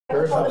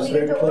Call the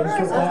meeting to order.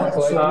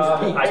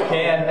 I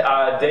can,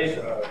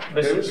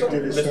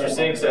 Mr.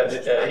 Singh said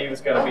that he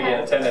was going to be in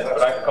attendance,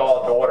 but I can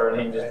call it to order and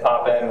he can just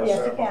pop in.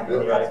 Yes, you can,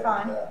 that's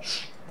fine.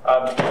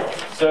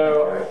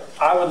 So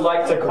I would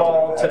like to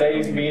call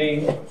today's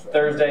meeting,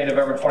 Thursday,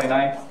 November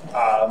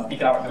 29th,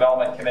 Economic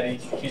Development Committee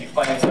Strategic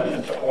Planning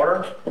Session to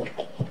order.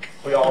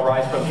 We all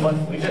rise for the pledge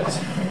of allegiance.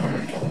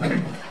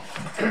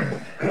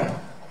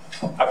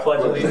 I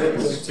pledge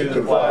allegiance to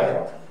the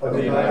flag of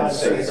the United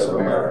States of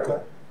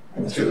America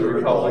and to the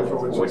republic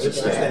for which it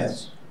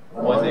stands,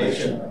 one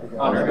nation,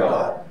 under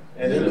God,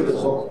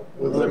 indivisible,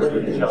 with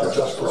liberty and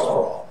justice for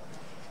all.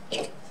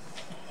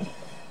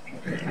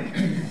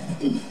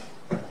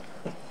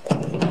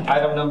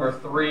 Item number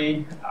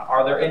 3,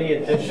 are there any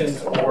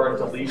additions or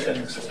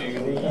deletions to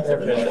the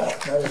agenda?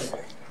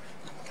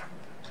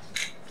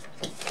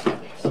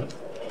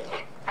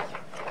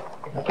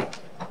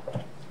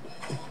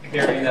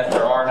 Hearing that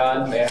there are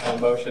none, may I have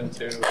a motion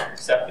to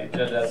accept the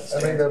agenda?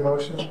 I make that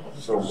motion.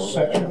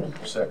 Second.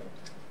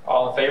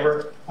 All in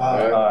favor?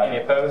 Aye. Any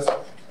opposed?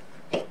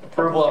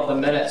 Approval of the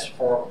minutes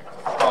from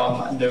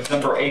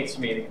November 8th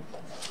meeting.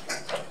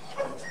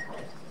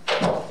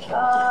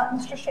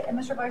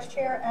 Mr. Vice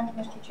Chair and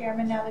Mr.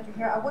 Chairman, now that you're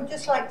here, I would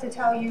just like to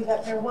tell you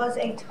that there was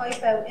a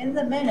typo in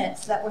the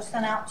minutes that were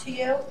sent out to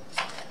you.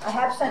 I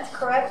have since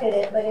corrected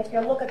it, but if you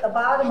look at the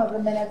bottom of the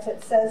minutes,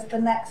 it says the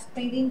next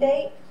meeting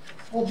date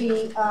will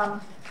be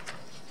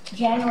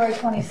January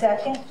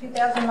 22nd,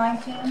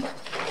 2019.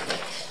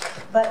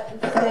 But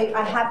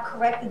I have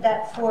corrected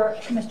that for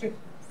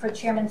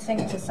Chairman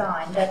Singh to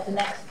sign, that the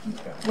next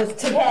was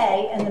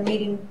today and the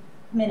meeting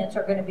minutes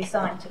are going to be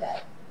signed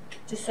today,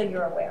 just so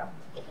you're aware.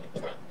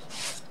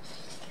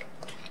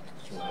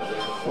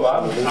 Well,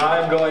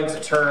 I'm going to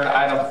turn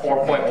item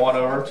 4.1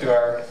 over to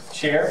our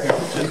chair who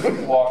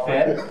just walked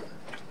in.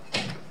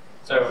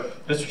 So,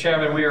 Mr.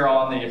 Chairman, we are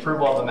on the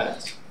approval of the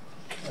minutes.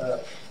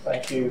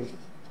 Thank you,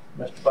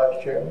 Mr.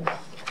 Vice Chairman.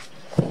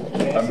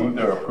 I move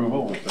their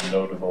approval with the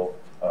notable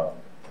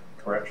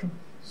correction.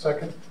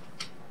 Second.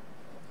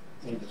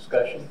 Any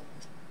discussion?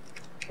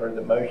 Heard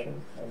the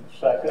motion and the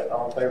second.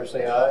 All in favor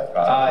say aye.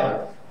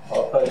 Aye.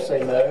 All opposed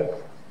say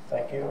no.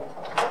 Thank you.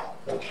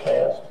 Vote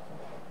passed.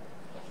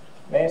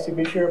 Nancy,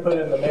 be sure to put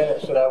in the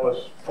minutes that I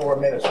was 4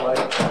 minutes late.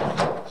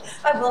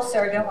 I will,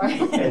 sir, don't worry.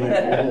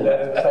 And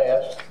that it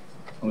passed.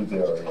 I believe they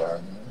already are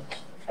in the minutes.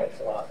 Thanks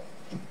a lot.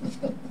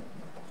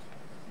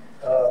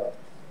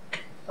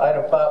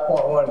 Item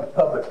 5.1,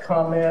 public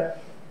comment.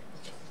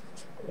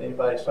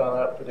 Anybody sign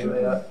up to do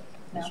that?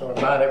 No. Just want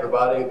to remind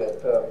everybody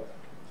that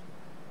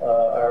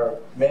our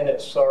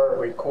minutes are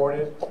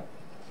recorded,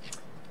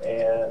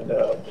 and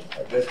a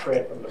good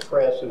friend from the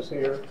press is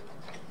here,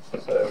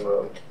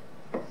 so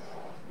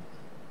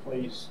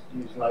please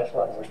use nice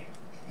language.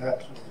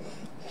 Absolutely.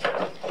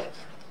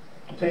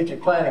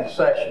 Strategic planning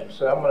session.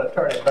 So I'm going to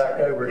turn it back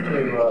over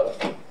to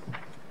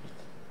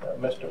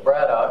Mr.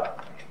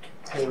 Braddock,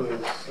 who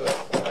is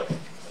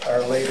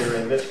our leader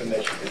in this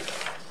initiative.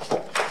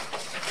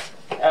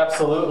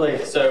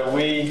 Absolutely. So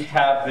we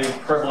have the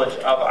privilege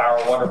of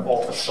our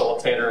wonderful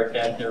facilitator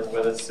again here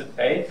with us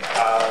today.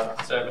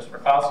 So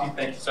Mr. Mikowski,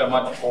 thank you so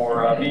much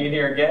for being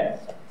here again.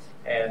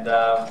 And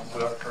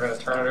we're going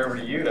to turn it over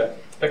to you to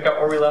pick up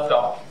where we left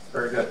off.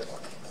 Very good.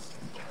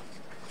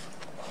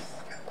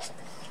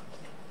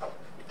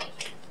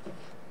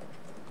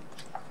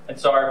 And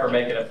sorry for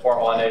making it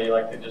formal. I know you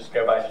like to just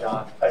go by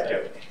John. I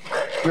do.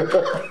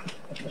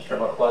 Mr.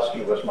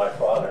 McCluskey was my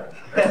father.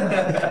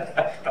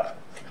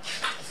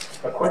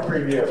 A quick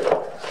review.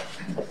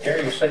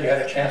 Gary, you said you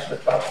had a chance to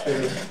talk to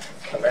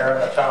the mayor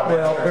and the town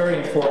manager. Well, very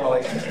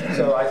informally,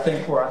 so I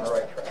think we're on the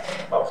right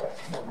track. Okay.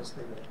 We'll just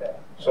leave it at that.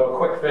 So a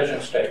quick vision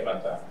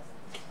statement then.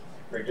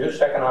 Reduce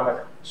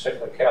economic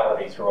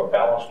cyclicality through a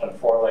balanced and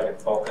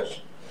four-legged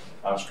focus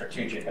on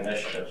strategic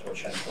initiatives,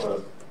 which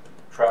include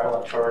travel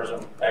and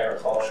tourism,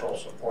 agricultural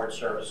support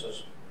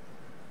services,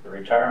 the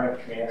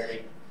retirement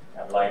community,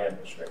 and light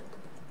industry.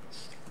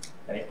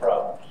 Any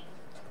problems?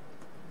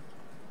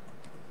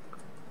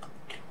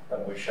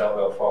 Then we shall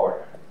go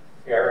forward.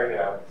 Gary,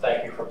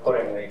 thank you for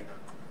putting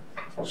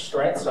the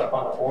strengths up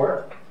on the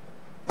board.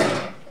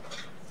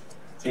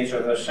 These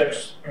are the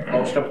 6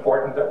 most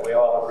important that we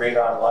all agreed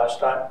on last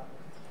time.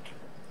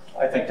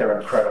 I think they're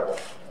incredible.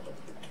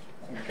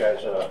 You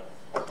guys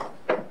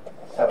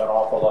have an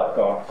awful lot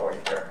going for you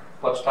here.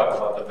 Let's talk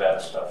about the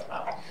bad stuff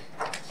now.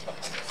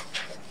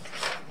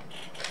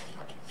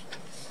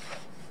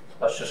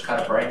 Let's just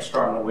kind of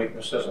brainstorm the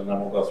weaknesses and then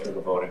we'll go through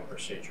the voting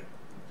procedure.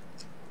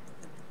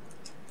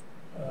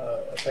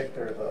 I think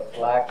there's a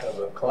lack of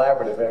a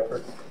collaborative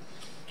effort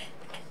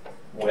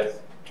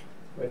With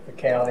the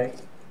county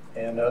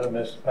and other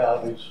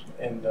municipalities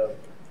in the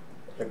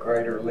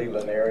greater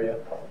Leland area.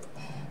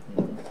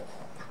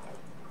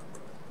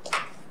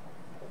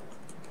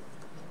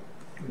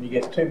 When you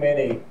get too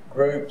many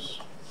groups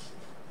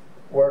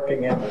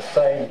working in the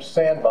same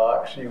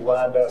sandbox, you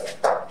wind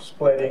up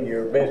splitting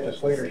your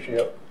business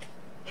leadership,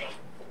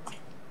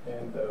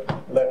 and the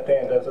left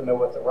hand doesn't know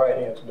what the right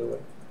hand's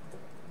doing.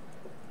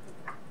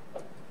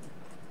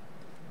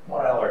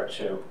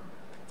 two,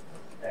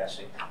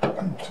 Nancy?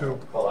 Two.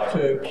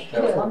 Collaborators.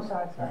 I'm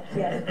sorry,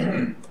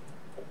 yes.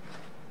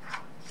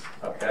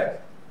 Okay.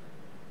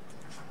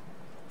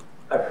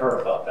 I've heard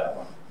about that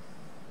one.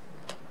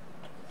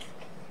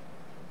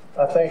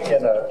 I think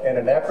in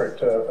an effort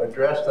to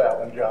address that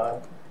one,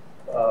 John,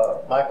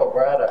 Michael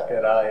Braddock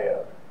and I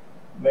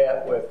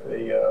met with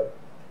the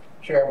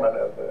chairman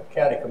of the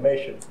county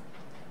commission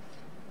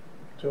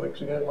 2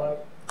 weeks ago,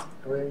 Mike?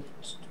 3?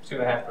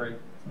 2.5, 3.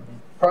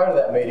 Prior to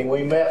that meeting,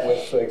 we met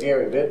with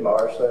Gary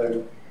Vidmar,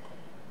 so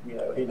you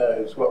know he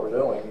knows what we're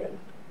doing. And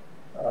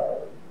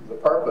the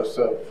purpose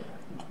of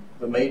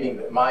the meeting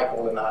that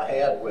Michael and I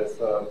had with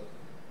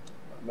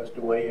Mr.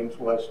 Williams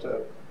was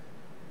to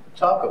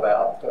talk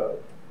about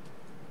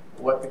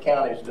what the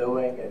county's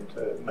doing and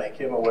to make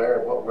him aware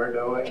of what we're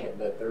doing, and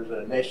that there's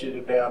an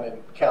initiative down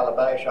in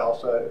Calabash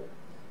also,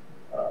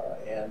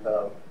 and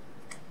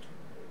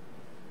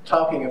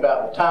talking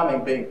about the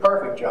timing being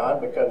perfect, John,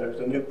 because there's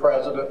a new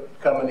president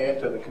coming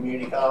into the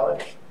community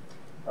college.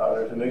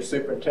 There's a new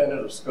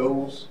superintendent of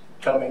schools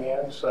coming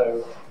in,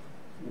 so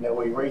you know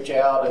we reach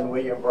out and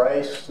we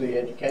embrace the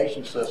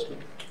education system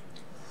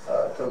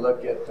to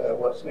look at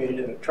what's needed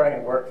in the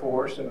training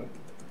workforce and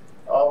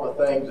all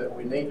the things that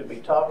we need to be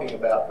talking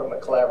about from a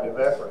collaborative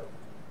effort.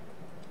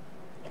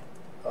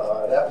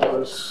 That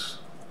was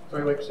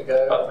 3 weeks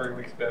ago. About 3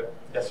 weeks ago.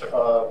 Yes, sir.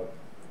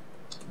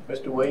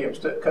 Mr. Williams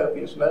took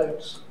copious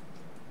notes,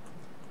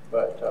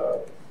 but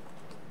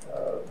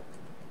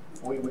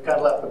we kind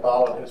of left the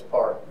ball in his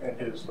part, in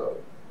his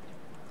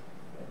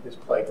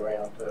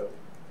playground, to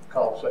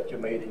call such a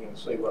meeting and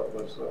see what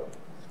was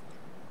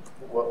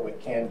what we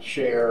can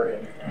share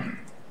and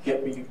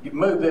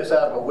move this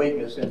out of a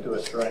weakness into a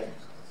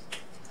strength.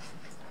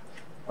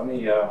 Let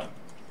me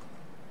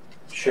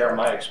share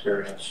my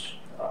experience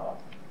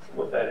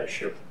with that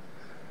issue.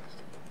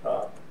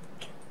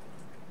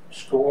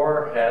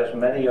 SCORE has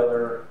many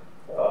other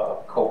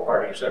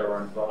co-parties that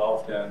are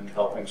involved in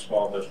helping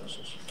small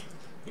businesses.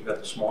 You've got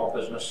the small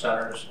business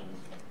centers in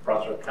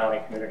Brunswick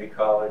County Community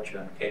College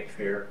and Cape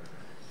Fear.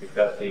 You've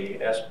got the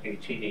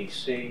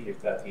SBTDC,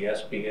 you've got the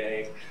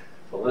SBA,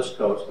 the list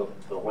goes,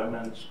 the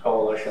Women's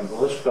Coalition, the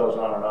list goes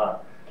on and on.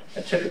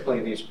 And typically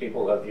these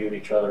people have viewed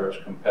each other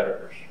as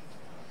competitors.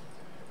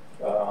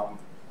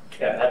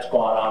 And that's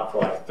gone on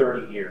for like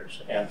 30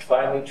 years. And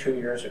finally, 2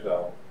 years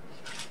ago,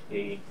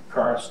 the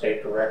current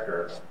state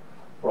director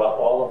brought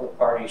all of the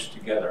parties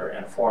together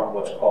and formed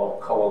what's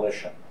called a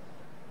coalition.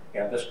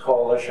 And this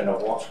coalition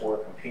of once were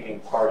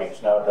competing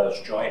parties now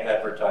does joint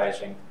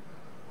advertising,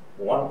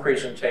 one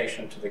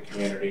presentation to the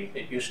community.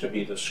 It used to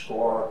be the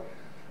SCORE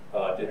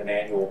did an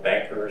annual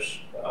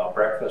bankers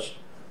breakfast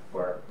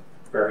where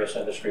various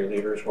industry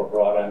leaders were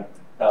brought in.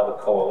 Now the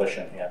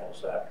coalition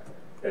handles that.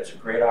 It's a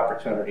great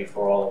opportunity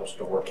for all of us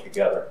to work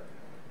together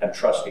and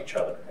trust each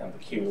other. And the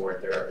key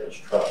word there is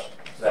trust.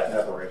 That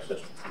never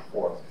existed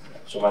before.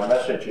 So my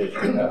message is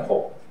you have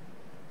hope.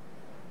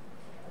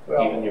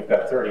 Well, even you've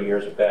got 30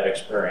 years of bad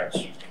experience.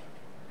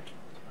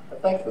 I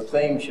think the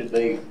theme should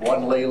be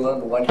one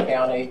Leland, one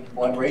county,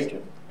 one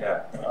region.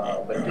 Yeah.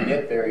 But to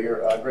get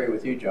there, I agree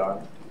with you,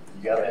 John.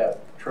 You got to have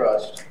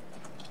trust.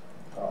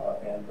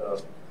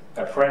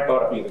 And Frank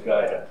ought to be the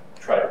guy to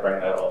try to bring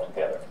that all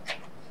together.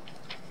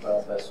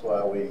 Well, that's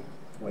why we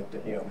went to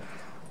him.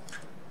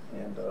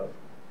 And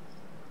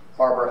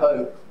harbor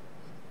hope.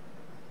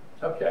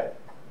 Okay.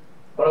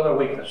 What other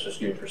weaknesses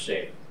do you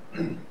perceive?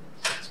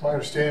 It's my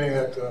understanding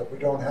that we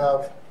don't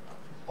have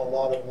a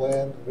lot of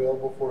land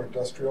available for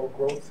industrial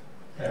growth.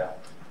 Yeah.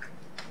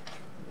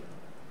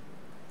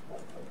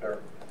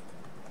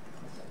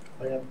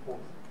 Land for,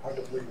 Hard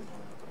to believe.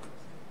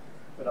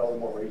 but all the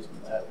more reason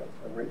than that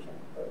than original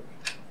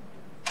approach.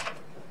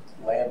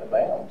 Land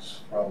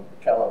abounds from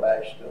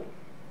Calabash to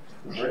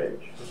the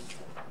bridge.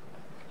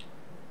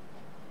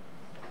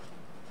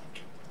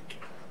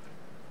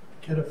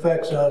 It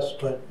affects us,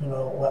 but you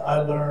know, what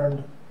I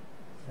learned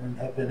and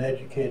have been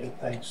educated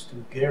thanks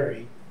to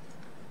Gary,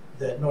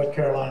 that North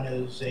Carolina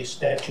is a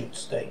statute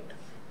state.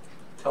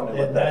 Tell me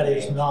what And that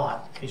is means.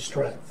 not a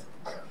strength.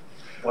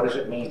 What does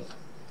it mean?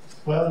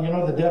 Well, you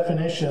know, the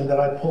definition that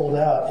I pulled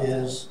out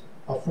is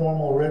a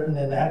formal written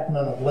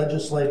enactment of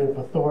legislative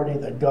authority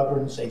that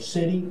governs a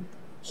city,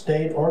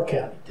 state, or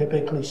county.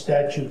 Typically,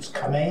 statutes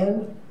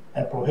command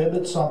and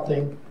prohibit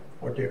something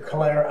or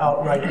declare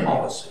outright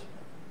policy.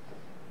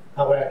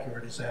 How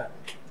accurate is that?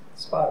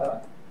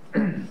 Spot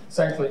on.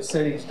 Essentially,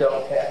 cities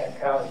don't have, and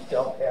counties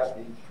don't have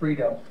the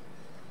freedom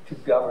to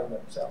govern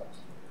themselves.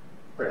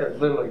 They're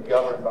literally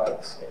governed by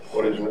the state.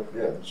 What is it?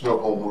 Yeah, there's no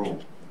home rule.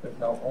 There's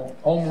no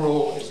home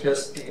rule is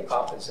just the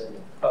opposite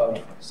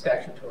of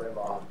statutory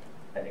law.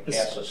 And you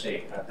can't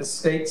secede. The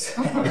states.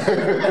 Well,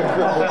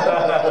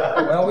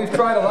 we've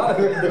tried a lot of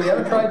things. We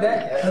haven't tried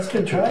that yet. Let's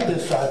go try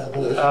this side of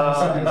the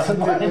So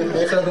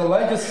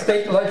the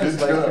state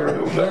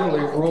legislature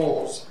literally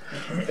rules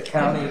the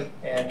county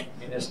and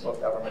municipal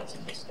governments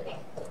in the state.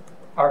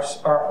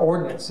 Our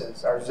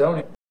ordinances, our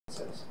zoning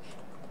ordinances,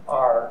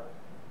 are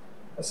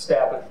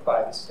established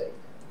by the state.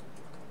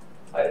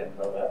 I didn't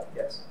know that.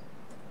 Yes.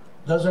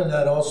 Doesn't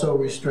that also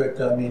restrict,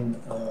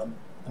 an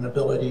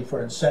ability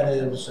for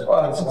incentives and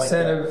Well, it's things like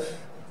that? incentive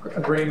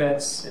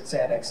agreements, it's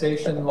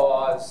annexation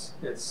laws,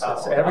 it's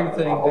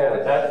everything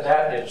that,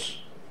 That is,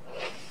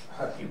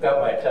 you've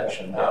got my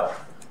attention now.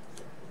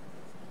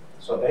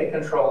 So they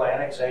control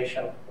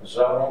annexation,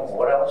 zoning,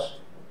 what else?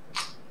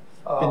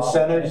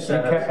 Incentives.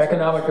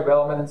 Economic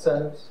development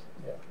incentives.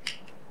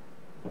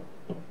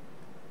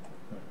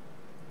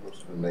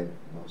 Most of the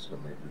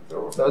major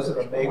thoroughfares. Those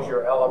are the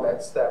major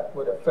elements that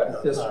would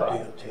affect this No,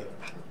 project. DOT.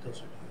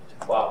 Those are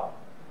DOT. Wow.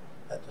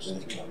 At the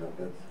state level.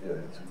 But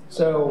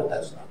So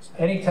that's not state.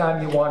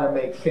 anytime you want to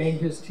make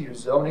changes to your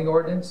zoning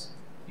ordinance,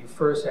 you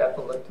first have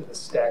to look to the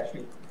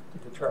statute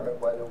to determine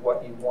whether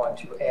what you want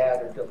to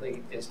add or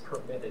delete is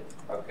permitted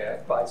Okay,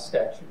 by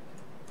statute.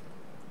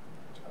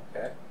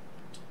 okay.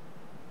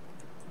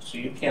 So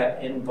you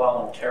can't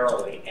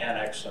involuntarily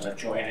annex an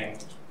adjoining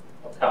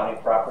county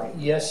property?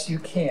 Yes, you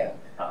can,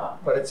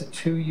 but it's a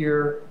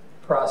 2-year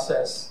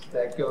process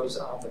that goes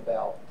on the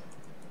ballot.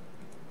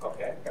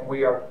 Okay, And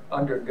we are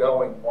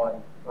undergoing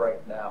one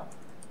right now.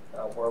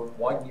 We're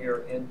 1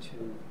 year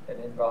into an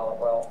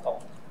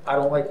well, I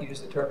don't like to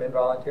use the term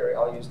involuntary,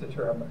 I'll use the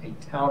term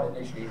a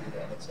town-initiated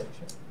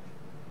annexation.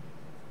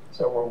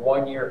 So we're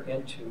 1 year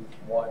into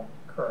one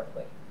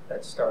currently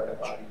that started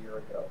about a year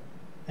ago.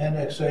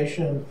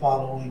 Annexation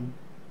following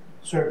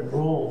certain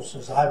rules,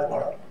 as I've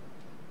learned,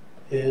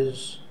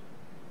 is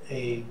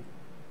a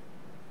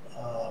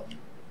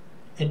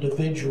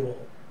individual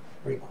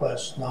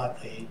request, not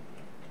a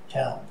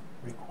town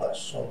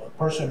request. So a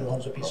person who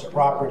owns a piece of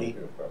property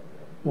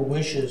who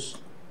wishes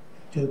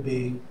to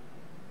be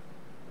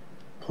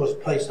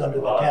placed under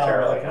the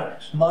Voluntarily town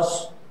annexed.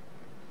 must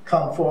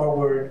come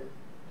forward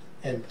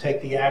and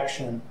take the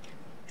action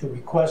to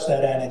request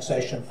that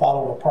annexation,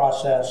 follow a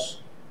process,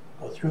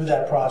 go through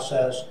that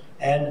process,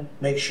 and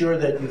make sure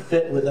that you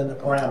fit within the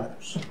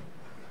parameters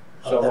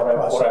so of that what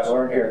process. I've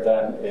learned here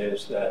then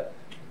is that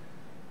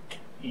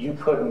you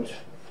couldn't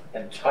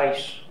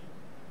entice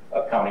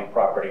a county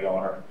property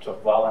owner to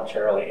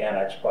voluntarily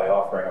annex by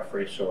offering a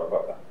free sewer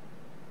hookup.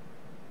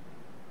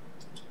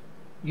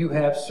 You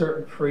have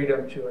certain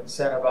freedom to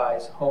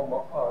incentivize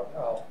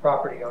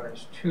property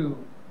owners to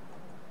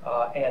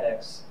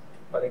annex,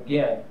 but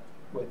again,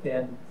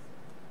 within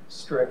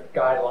strict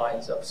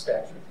guidelines of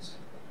statutes.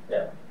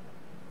 Yeah.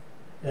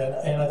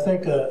 And I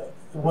think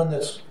one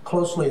that's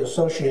closely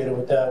associated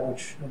with that,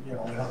 which, we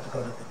don't have to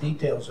go into the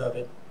details of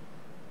it,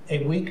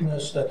 a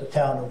weakness that the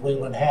town of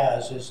Leland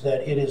has is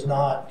that it is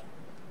not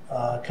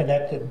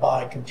connected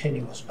by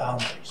continuous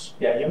boundaries.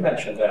 Yeah, you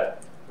mentioned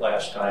that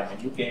last time,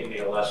 and you gave me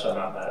a lesson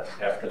on that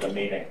after the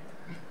meeting.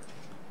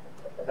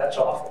 That's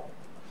awful.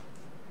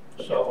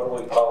 So what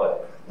do we call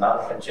it?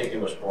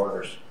 Non-contiguous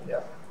borders.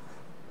 Yeah.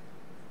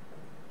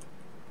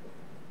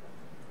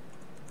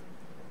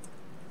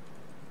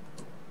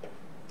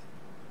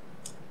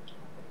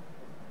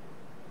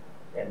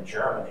 In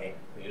Germany,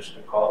 we used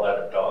to call that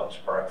a dog's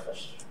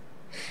breakfast.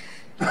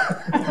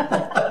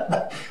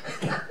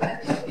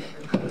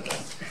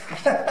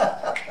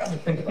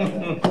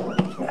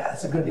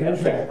 That's a good Yeah,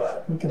 use. think about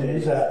it. We can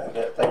use that.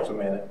 That takes a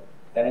minute.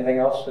 Anything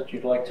else that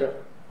you'd like to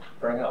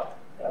bring up?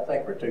 I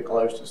think we're too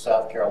close to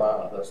South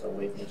Carolina, that's the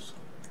weakness.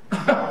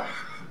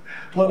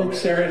 Well,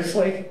 it's,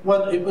 Seriously?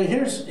 well,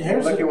 here's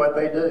Look at what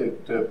they do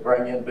to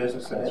bring in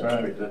business and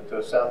industry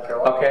to South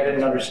Carolina. Okay, I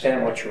didn't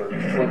understand where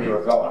you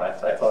were going. I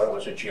thought it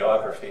was a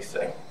geography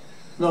thing.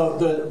 No,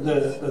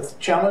 the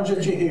challenge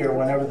that you hear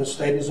whenever the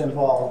state is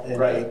involved in a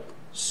Right.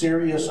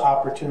 serious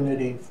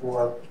opportunity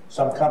for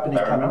some company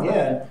I coming remember.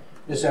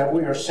 in is that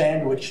we are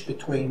sandwiched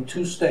between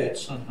two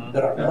states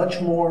that are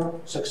much more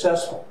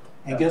successful.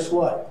 And guess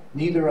what?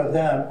 Neither of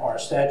them are a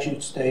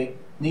statute state.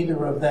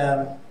 Neither of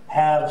them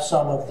have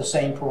some of the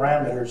same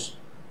parameters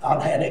on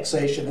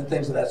annexation and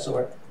things of that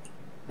sort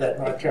that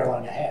North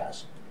Carolina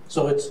has.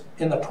 So it's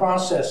in the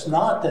process,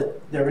 not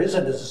that there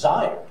isn't a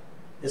desire,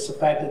 it's the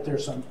fact that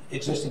there's some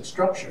existing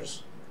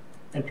structures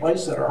in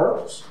place that are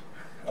hurdles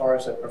Or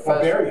as a or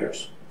professor,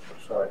 barriers.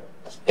 sorry,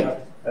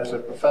 as a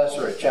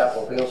professor at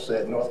Chapel Hill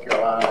said, North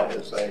Carolina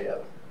is a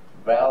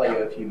valley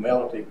of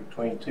humility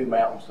between two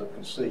mountains of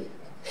conceit.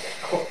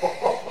 I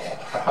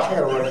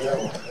gotta write that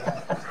one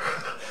down.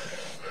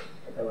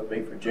 That would be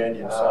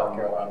Virginia and South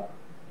Carolina.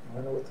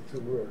 I know what the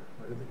two were.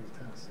 I didn't think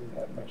it was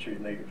Tennessee. Make sure you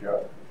know your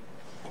job.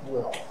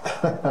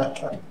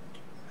 Well.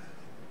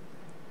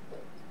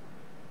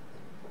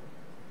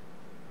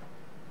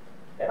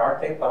 And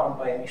aren't they bound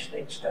by any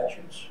state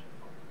statutes?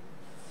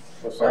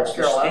 Well, Or South it's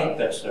the state Carolina,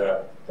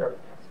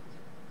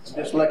 that's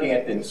just looking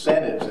at the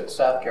incentives that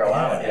South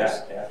Carolina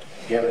has yeah.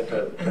 given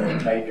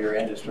to major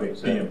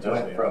industries that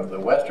went from the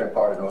western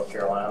part of North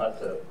Carolina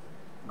to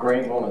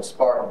Greenville and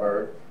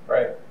Spartanburg,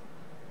 Right.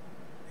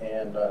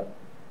 and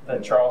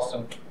Then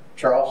Charleston.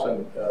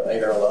 Charleston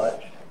ate our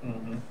lunch.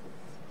 Mm-hmm.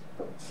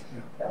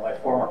 And my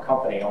former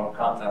company owned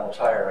Continental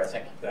Tire. I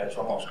think you guys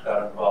almost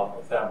got involved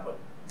with them, but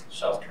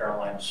South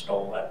Carolina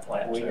stole that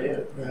plant We too.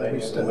 did. Yeah,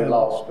 we still We have-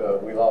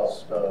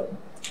 lost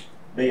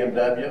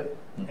BMW,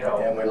 You know,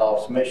 and we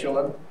lost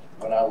Michelin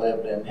when I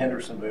lived in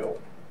Hendersonville.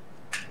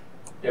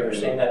 You ever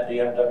seen that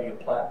DMW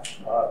plant?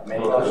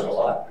 Many Costs a times.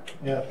 lot.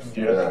 Yeah.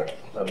 Yeah,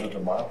 I live a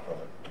mile from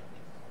it.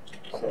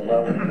 It's a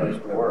lovely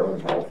place to work.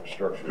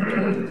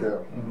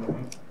 Infrastructure.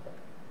 Yeah.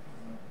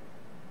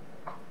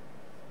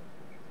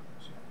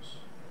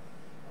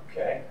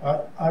 Okay.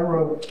 I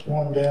wrote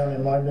one down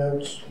in my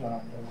notes. I don't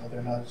know whether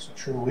or not it's a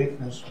true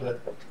weakness,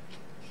 but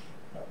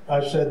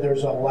I said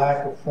there's a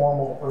lack of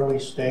formal early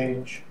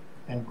stage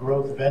and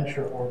growth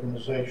venture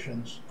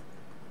organizations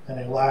and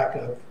a lack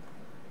of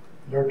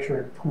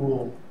nurtured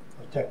pool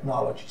of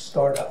technology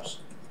startups.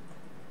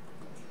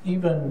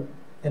 Even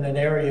in an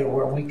area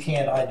where we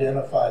can't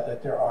identify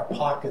that there are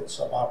pockets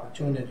of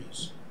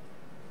opportunities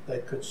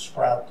that could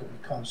sprout to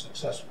become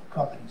successful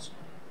companies,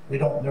 we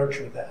don't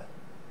nurture that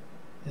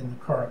in the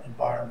current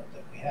environment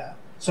that we have.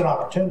 It's an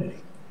opportunity.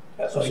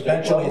 That's So a state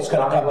eventually it's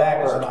going to level, come back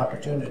as county an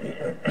opportunity.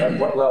 level, or at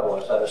what level?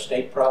 Is that a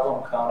state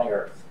problem, county,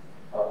 or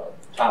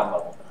town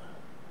level?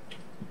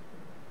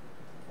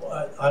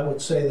 Well, I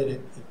would say that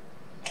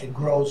it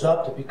grows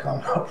up to become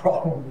a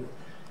problem with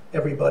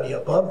everybody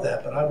above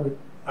that, but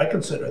I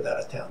consider that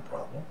a town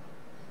problem.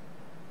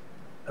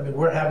 I mean,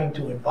 we're having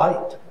to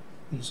invite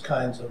these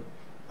kinds of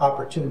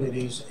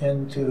opportunities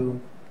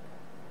into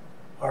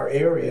our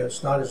area.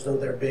 It's not as though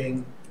they're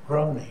being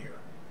grown here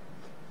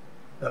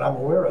that I'm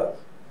aware of.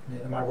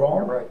 Am I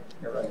wrong?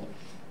 You're right.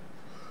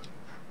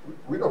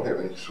 We don't have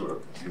any sort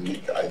of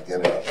unique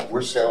identity.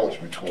 We're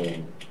sandwiched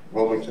between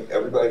Wilmington.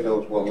 Everybody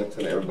knows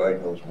Wilmington. Everybody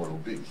knows Myrtle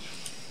Beach,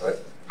 right?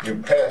 You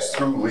pass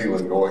through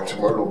Leland going to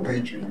Myrtle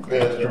Beach, and you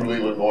pass through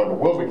Leland going to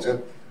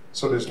Wilmington.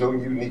 So there's no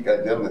unique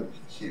identity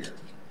here,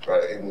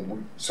 right?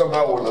 And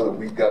somehow or another,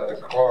 we've got to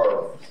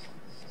carve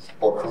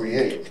or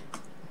create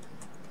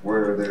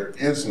where there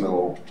is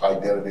no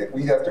identity.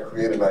 We have to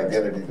create an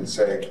identity to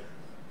say,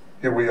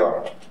 here we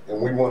are, and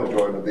we want to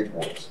join the big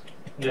boys.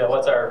 Yeah,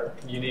 what's our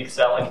unique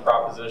selling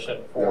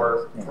proposition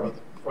for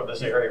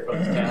this area, for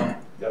this town?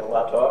 You got a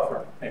lot to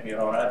offer. Maybe you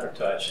don't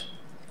advertise.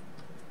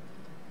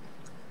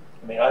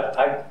 I mean,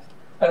 I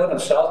live in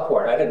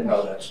Southport. I didn't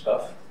know that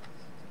stuff.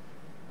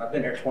 I've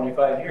been here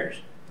 25 years.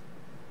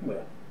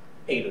 Well,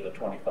 8 of the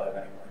 25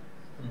 anyway.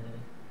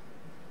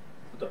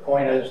 But the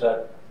point is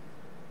that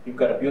you've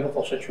got a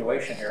beautiful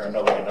situation here and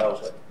nobody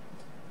knows it.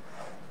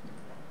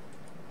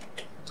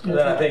 And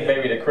then I think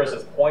maybe to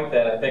Chris's point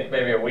then, I think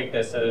maybe a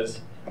weakness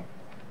is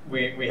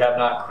we have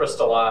not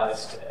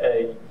crystallized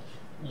a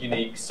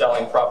unique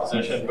selling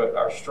proposition, but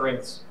our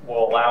strengths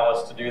will allow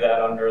us to do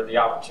that under the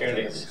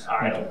opportunities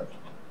item.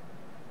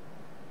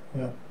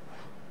 Yeah.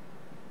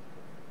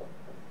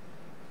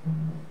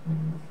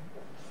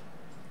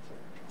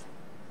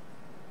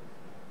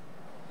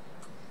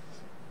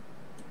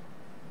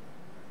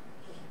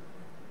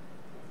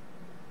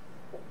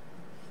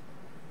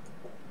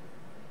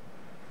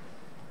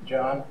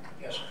 John,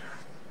 Yes.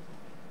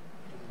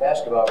 the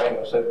basketball game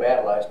was so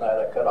bad last night,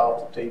 I cut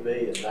off the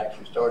TV and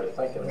actually started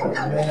thinking about it.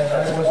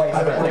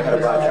 I've been thinking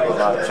about you a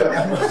lot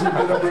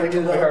too.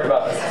 We heard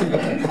about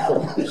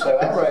this. So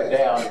I wrote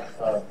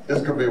down,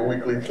 This could be a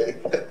weekly thing.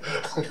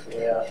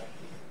 yeah,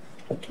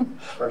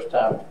 first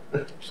time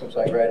since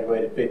I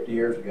graduated 50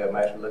 years ago, I'm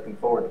actually looking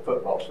forward to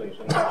football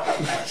season.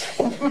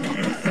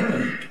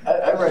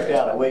 I wrote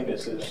down the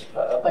weaknesses.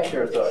 I think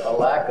there's a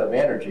lack of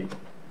energy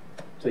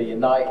to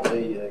unite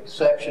the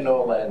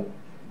exceptional and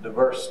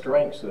diverse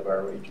strengths of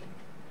our region.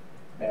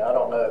 Now, I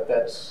don't know if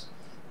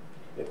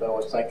I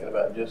was thinking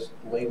about just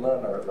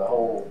Leland or the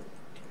whole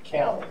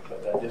county,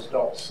 but I just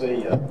don't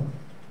see a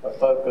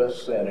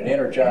focus and an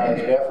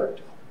energized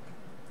effort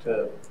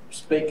to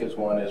speak as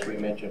one, as we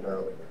mentioned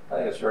earlier. I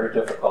think it's very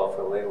difficult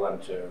for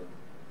Leland to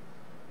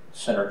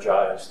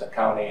synergize the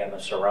county and the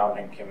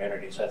surrounding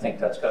communities. I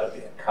think that's got to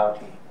be a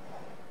county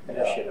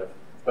initiative.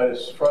 But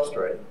it's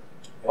frustrating.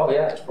 Oh,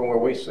 yeah. From where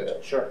we sit,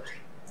 Sure.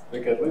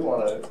 because we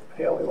want to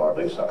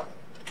do something.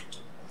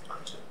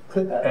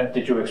 And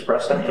did you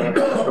express that to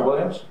Mr.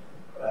 Williams?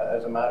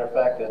 As a matter of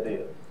fact, I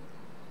did.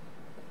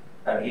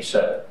 And he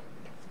said,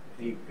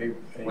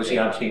 was he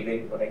on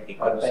TV when he I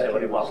couldn't think say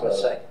what he he was, wanted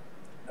to say?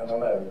 I don't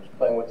know, he was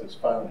playing with his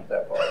phone at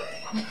that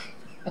part.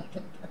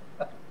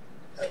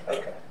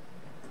 Okay.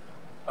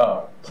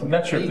 I'm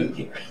not sure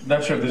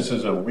if this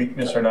is a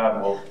weakness or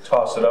not. We'll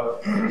toss it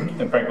up.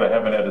 And frankly, I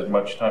haven't had as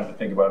much time to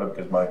think about it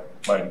because my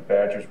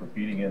Badgers were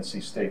beating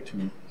NC State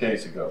 2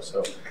 days ago,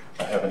 so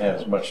I haven't had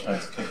as much time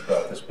to think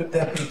about this. But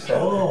that being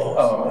said,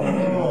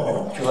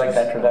 Would you like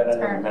to enter that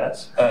into the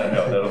minutes?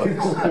 no,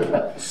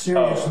 that'll.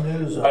 Serious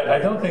news. I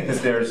don't think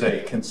that there's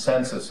a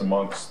consensus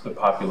amongst the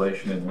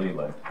population in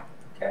Leland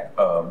Okay.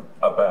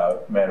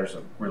 about matters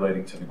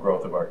relating to the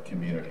growth of our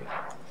community.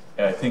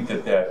 And I think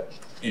that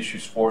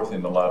issues forth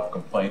in a lot of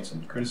complaints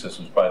and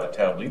criticisms by the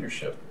town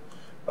leadership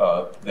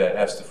that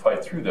has to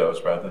fight through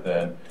those rather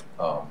than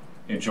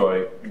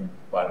enjoy,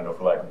 I don't know,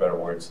 for lack of better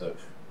words, the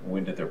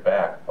wind at their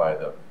back by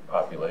the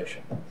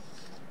population.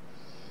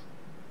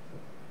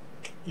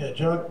 Yeah,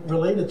 John,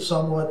 related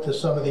somewhat to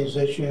some of these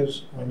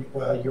issues,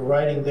 while you're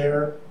writing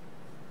there,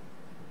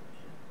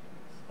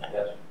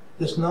 Yes.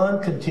 this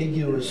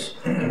non-contiguous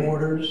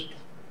borders,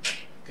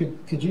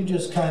 could you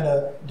just kind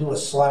of do a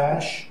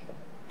slash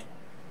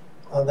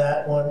on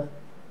that one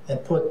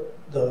and put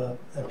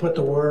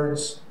the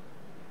words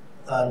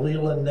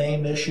Leland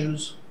name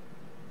issues?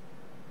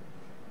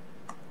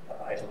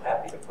 I'm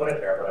happy to put it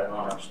there, but I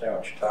don't understand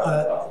what you're talking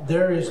about.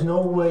 There is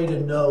no way to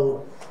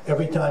know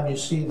every time you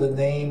see the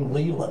name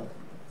Leland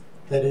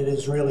that it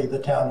is really the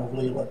town of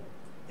Leland.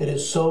 It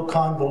is so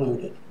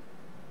convoluted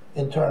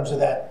in terms of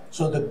that.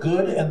 So the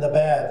good and the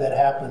bad that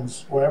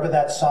happens wherever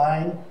that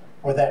sign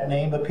or that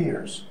name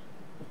appears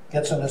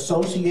gets an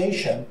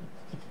association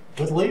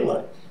with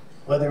Leland,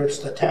 whether it's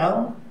the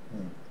town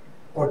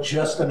or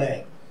just a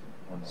name.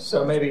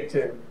 So maybe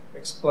to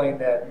explain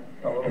that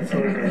a little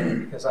further,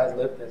 because I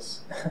live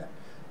this.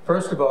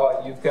 First of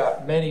all, you've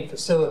got many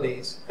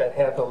facilities that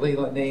have the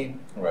Leland name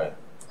Right.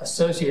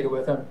 associated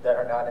with them that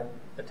are not in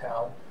the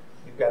town.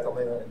 You've got the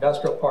Leland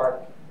Industrial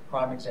Park,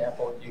 prime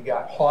example. You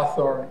got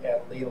Hawthorne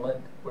at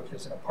Leland, which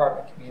is an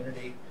apartment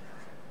community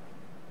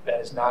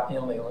that is not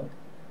in Leland.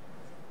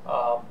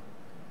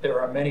 There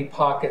are many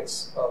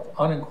pockets of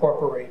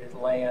unincorporated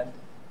land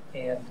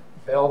and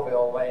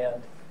Belleville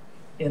land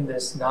in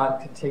this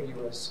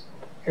non-contiguous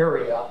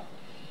area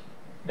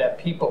that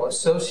people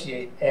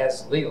associate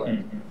as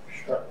Leland.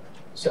 Sure.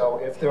 So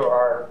if there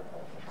are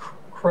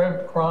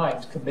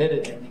crimes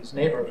committed in these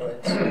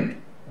neighborhoods,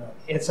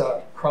 it's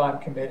a crime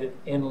committed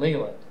in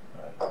Leland,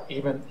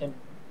 even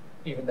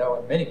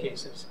though in many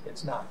cases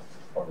it's not.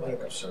 Or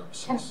lack of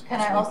services. Can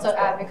I also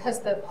add, because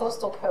the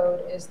postal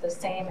code is the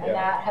same, and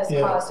that has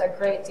caused a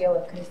great deal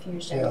of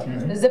confusion. Yeah.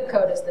 The zip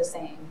code is the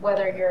same,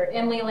 whether you're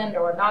in Leland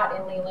or not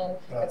in Leland,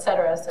 et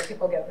cetera, so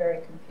people get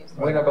very confused.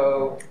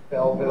 Winnebago,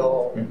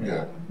 Belleville,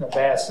 Yeah.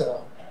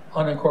 Navassa,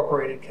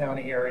 unincorporated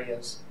county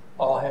areas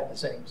all have the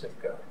same zip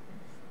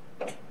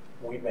code.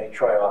 We may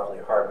try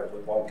awfully hard, but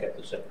we won't get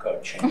the zip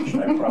code changed,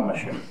 I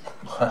promise you.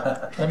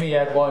 Let me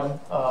add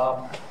one.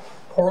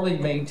 Poorly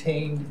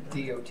maintained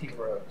DOT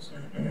roads.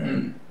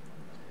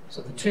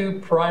 So the two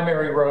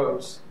primary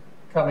roads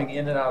coming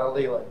in and out of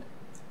Leland,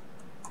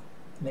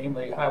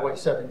 namely Highway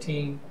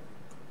 17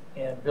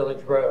 and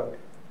Village Road,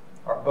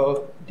 are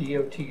both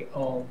DOT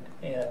owned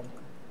and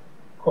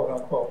quote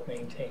unquote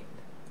maintained.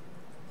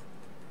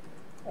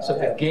 So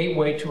the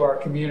gateway to our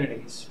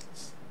communities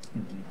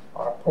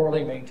are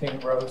poorly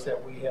maintained roads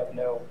that we have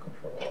no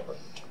control over.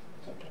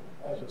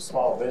 As a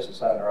small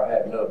business owner, I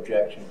have no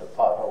objection to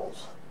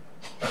potholes.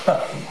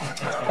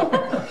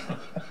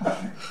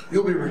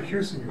 You'll be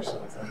recusing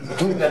yourself.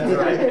 That's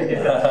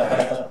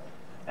right.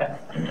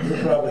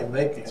 You're probably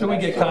making. So we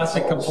get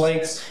constant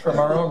complaints from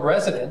our own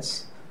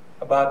residents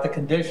about the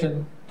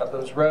condition of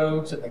those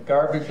roads and the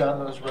garbage on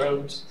those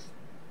roads.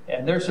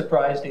 And they're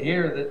surprised to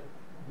hear that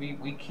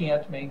we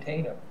can't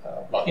maintain them.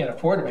 We can't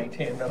afford to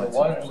maintain them, number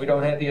one, and we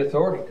don't have the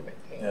authority to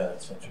maintain them. Yeah,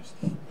 that's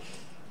interesting.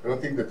 I don't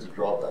think that's a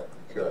drawback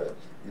because,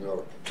 you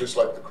know, just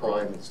like the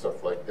crime and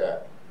stuff like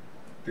that,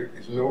 there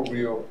is no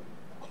real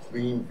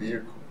clean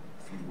vehicle,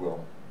 if you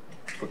will,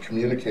 for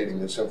communicating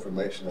this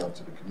information out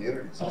to the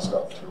communities and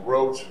stuff. The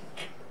roads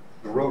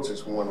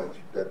is one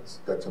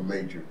that's a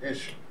major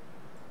issue,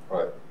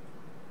 right?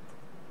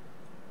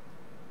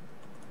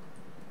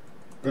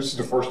 This is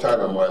the first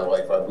time in my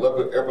life I've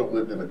ever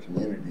lived in a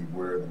community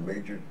where the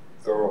major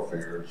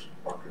thoroughfares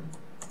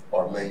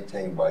are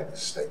maintained by the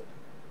state,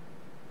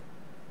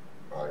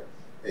 right?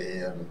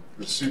 And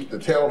the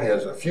town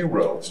has a few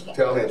roads. The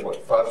town has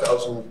what,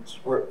 5,000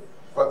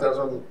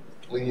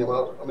 linear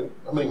miles? How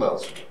many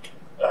miles?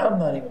 I'm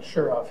not even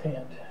sure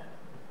offhand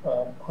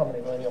how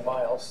many linear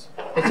miles.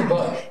 It's a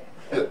bunch.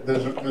 Yeah,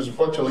 there's a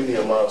bunch of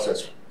linear miles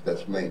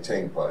that's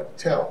maintained by the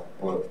town,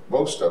 but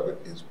most of it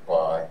is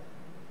by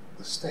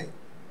the state.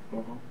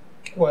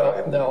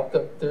 Well, no,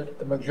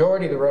 the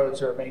majority of the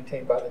roads are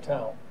maintained by the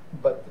town,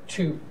 but the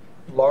two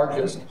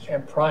largest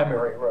and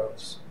primary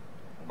roads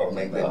Are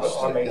maintained by the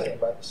state. are maintained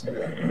by the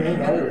state.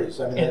 Main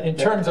arteries, I mean. In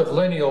terms of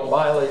lineal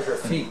mileage or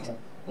feet,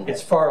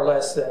 it's far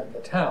less than the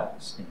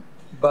towns,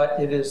 but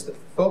it is the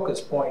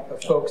focus point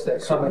of folks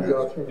that come and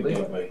go through The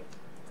Leland. gateway.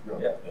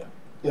 Yeah.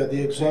 Yeah,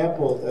 the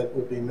example that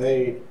would be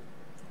made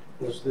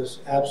was this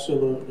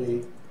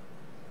absolutely,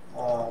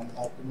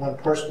 one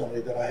personally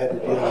that I had to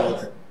deal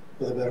with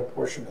for the better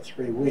portion of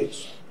 3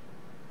 weeks.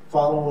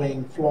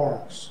 Following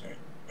Florence,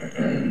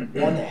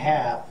 one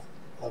half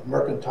of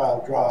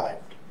Mercantile Drive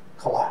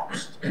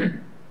collapsed.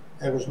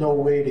 There was no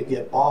way to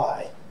get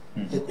by.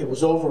 It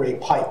was over a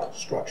pipe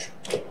structure.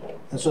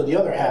 And so the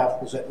other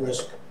half was at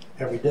risk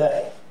every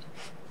day.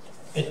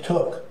 It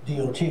took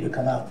DOT to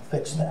come out and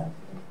fix that.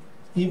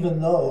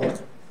 Even though,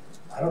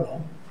 I don't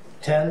know,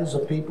 tens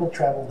of people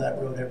traveled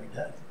that road every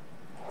day.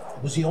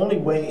 It was the only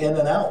way in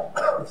and out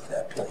of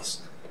that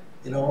place,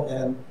 you know,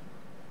 and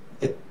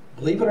it,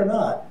 believe it or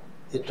not,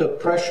 it took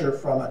pressure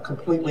from a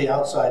completely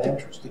outside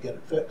interest to get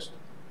it fixed.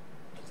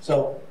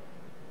 So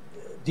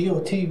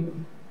DOT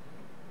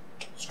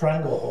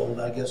stranglehold,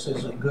 I guess,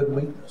 is a good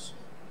weakness.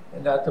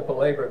 And not to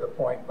belabor the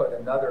point, but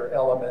another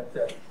element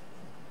that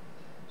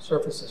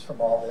surfaces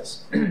from all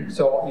this.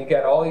 So you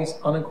got all these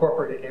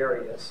unincorporated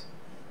areas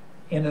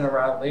in and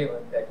around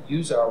Leland that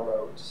use our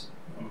roads,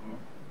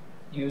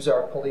 use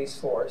our police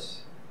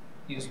force,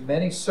 use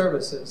many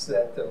services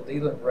that the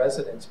Leland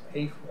residents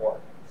pay for,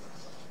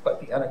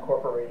 but the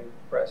unincorporated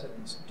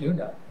residents do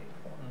not pay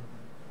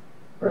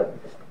for. Really?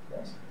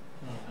 Yes.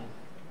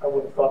 I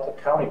would have thought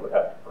the county would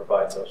have to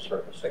provide those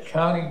services. The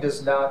county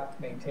does not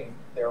maintain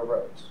their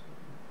roads.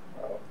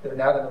 They're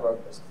not in the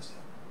road business.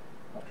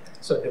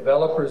 So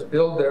developers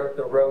build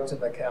the roads in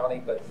the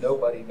county, but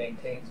nobody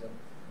maintains them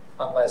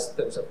unless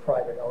there's a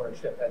private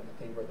ownership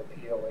entity or the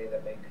POA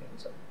that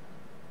maintains them.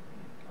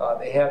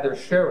 They have their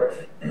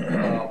sheriff,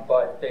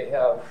 but they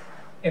have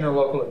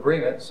interlocal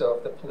agreements, so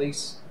if the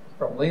police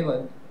from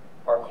Leland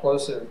are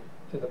closer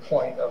to the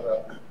point of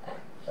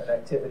an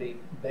activity,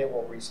 they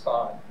will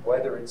respond,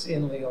 whether it's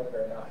in Leland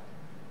or not.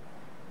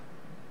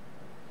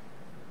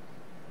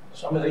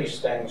 Some of these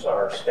things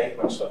are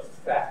statements of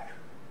fact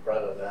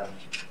rather than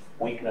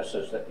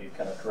weaknesses that you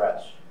can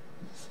address.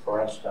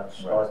 For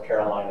instance, North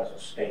Carolina is a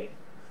state,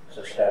 it's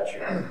a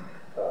statute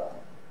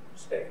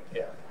state.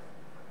 Yeah.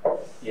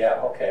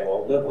 Yeah, okay,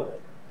 well, live with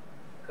it,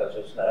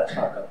 because that's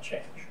not going to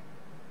change.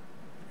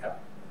 Yeah,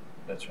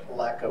 that's right.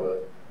 Lack of a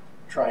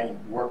trained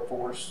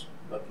workforce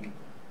looking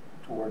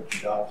towards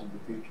jobs in the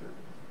future.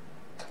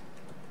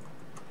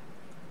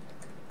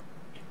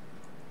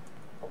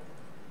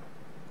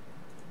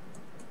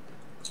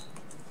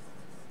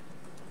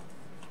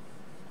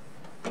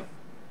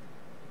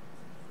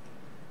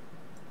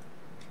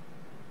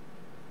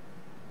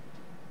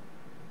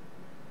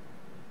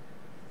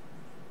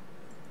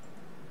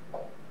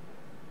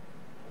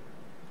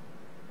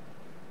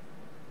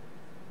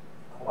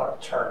 I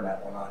want to turn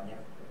that one on you.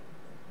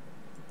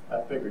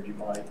 I figured you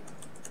might.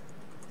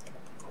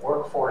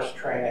 Workforce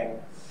training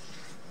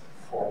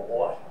for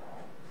what?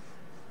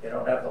 You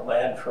don't have the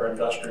land for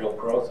industrial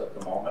growth at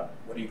the moment.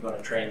 What are you going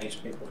to train these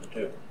people to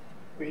do?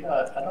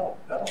 I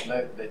don't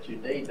know that you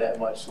need that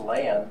much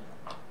land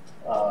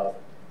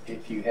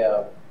if you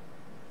have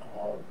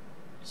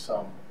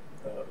some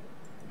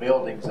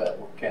buildings that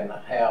can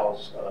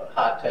house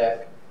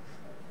high-tech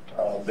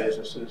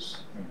businesses.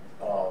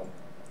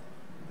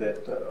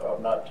 That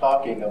I'm not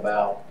talking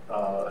about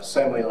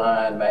assembly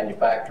line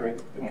manufacturing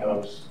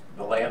because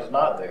the land's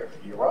not there.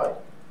 You're right,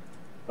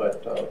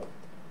 but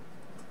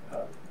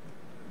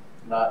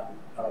not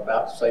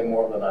about to say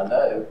more than I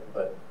know.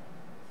 But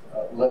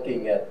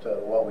looking at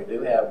what we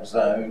do have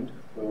zoned,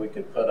 where we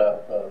could put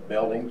up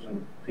buildings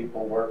and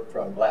people work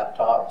from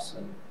laptops,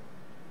 and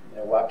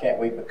why can't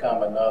we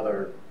become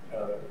another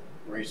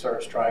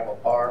Research Triangle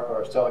Park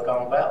or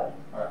Silicon Valley?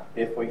 Right.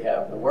 If we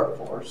have the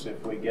workforce,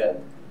 if we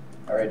get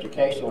our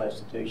educational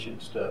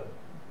institutions to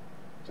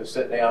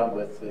sit down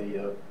with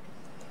the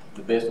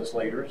business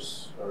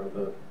leaders or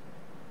the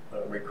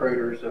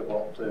recruiters that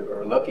want to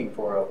are looking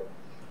for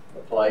a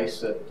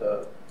place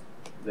that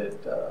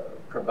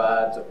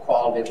provides a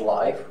quality of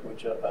life,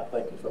 which I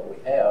think is what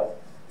we have,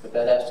 but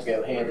that has to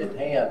go hand in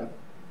hand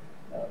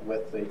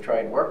with the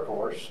trained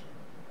workforce.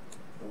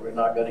 We're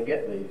not going to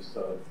get these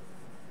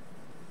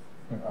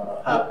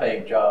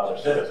high-paid jobs.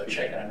 It's a bit of a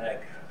chicken and egg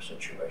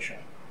situation.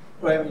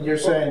 Well, I mean, you're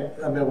saying,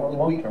 I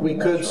mean, we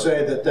could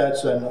say that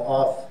that's an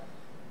off,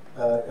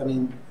 I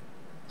mean,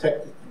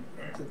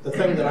 the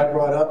thing that I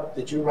brought up,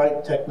 did you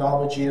write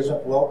technology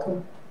isn't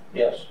welcome?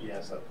 Yes.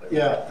 Yes, up there.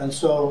 Yeah, and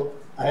so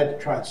I had to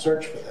try and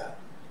search for that.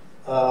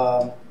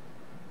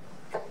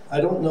 I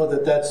don't know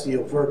that that's the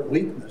overt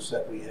weakness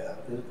that we have,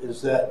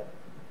 is that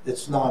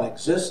it's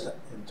non-existent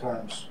in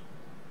terms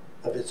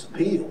of its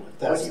appeal, if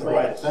that's the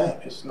right thing.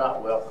 It's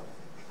not welcome.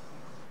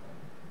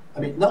 I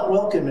mean, not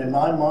welcome in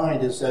my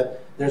mind is that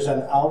there's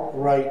an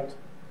outright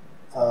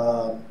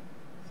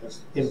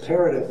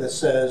imperative that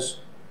says,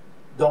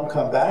 don't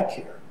come back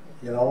here.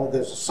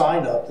 There's a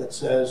sign up that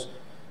says,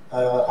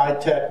 high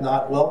tech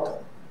not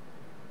welcome.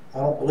 I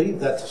don't believe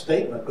that's a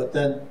statement, but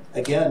then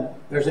again,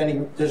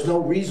 there's no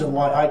reason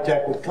why high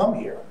tech would come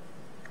here.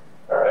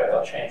 All right,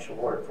 I'll change the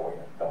word for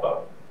you. How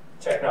about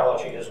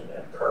technology isn't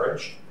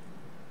encouraged?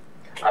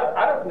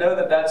 I don't know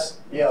that that's.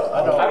 Yeah,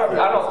 I don't agree.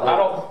 I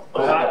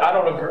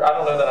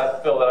don't know that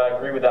I feel that I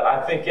agree with that.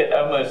 I think it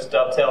almost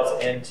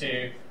dovetails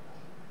into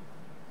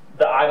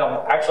the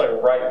item actually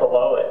right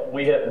below it.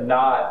 We have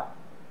not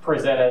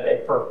presented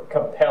a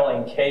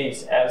compelling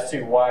case as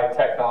to why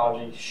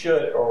technology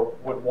should or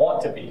would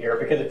want to be here.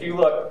 Because if you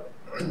look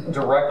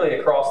directly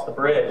across the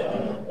bridge,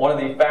 one of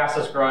the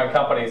fastest growing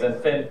companies in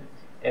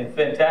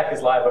fintech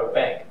is Live Oak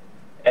Bank.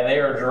 And they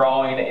are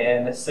drawing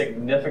in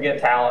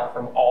significant talent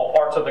from all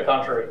parts of the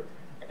country.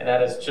 And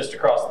that is just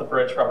across the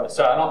bridge from it.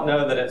 So I don't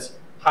know that it's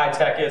high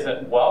tech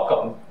isn't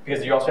welcome,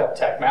 because you also have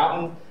Tech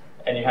Mountain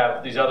and you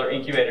have these other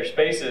incubator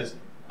spaces.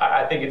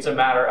 I think it's a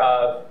matter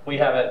of we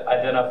haven't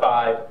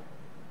identified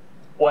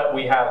what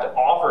we have to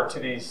offer to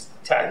these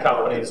tech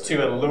companies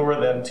to allure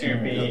them to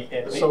be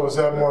in. So is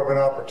that more of an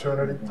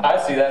opportunity? I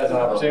see that as an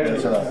opportunity.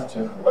 It's an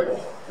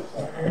opportunity.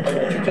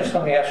 Just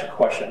let me ask a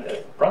question.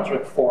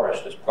 Brunswick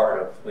Forest is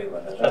part of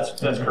Leland, isn't it?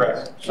 That's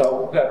correct.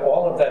 So we've got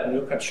all of that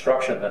new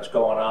construction that's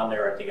going on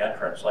there at the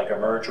entrance, like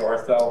Emerge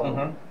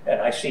Ortho,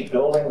 and I see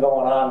building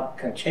going on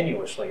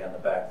continuously in the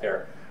back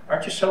there.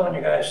 Aren't you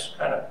selling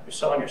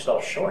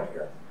yourself short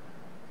here?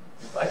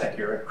 I think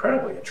you're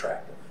incredibly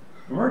attractive.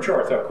 Merge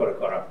Ortho could have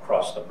gone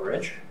across the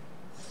bridge.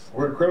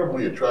 We're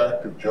incredibly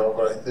attractive, John,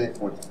 but I think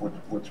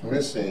what's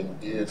missing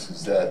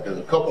is that there's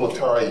a couple of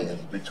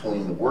tie-ins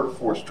between the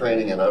workforce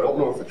training, and I don't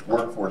know if it's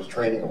workforce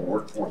training or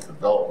workforce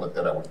development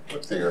that I would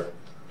put there,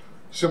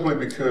 simply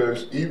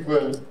because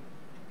even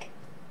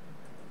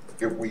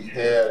if we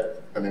had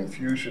an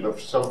infusion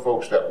of some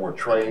folks that were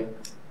trained,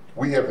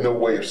 we have no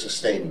way of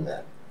sustaining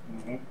that.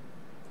 Mm-hmm.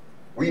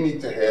 We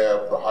need to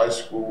have the high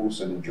schools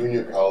and the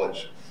junior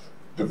college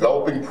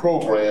developing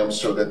programs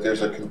so that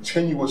there's a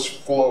continuous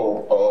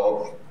flow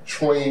of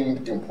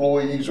trained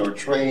employees or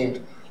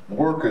trained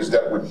workers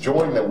that would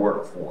join the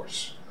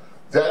workforce.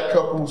 That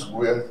couples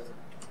with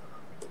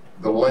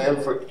the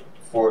land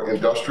for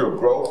industrial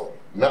growth,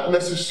 not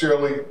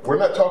necessarily, we're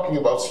not talking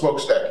about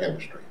smokestack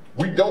industry.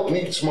 We don't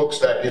need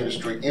smokestack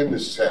industry in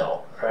this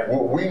town. Right.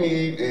 What we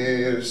need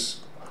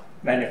is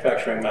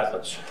Manufacturing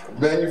methods.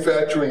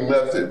 manufacturing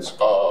methods,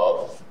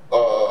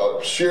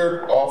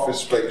 shared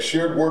office space,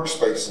 shared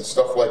workspace and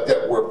stuff like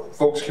that where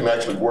folks can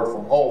actually work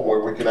from home, where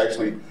we can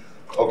actually,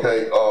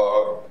 okay,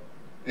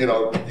 you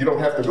know, you don't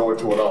have to go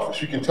into an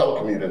office. You can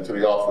telecommute into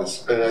the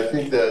office. And I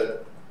think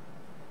that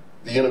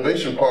the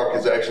Innovation Park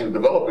is actually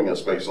developing a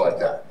space like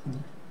that,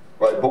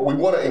 right? But we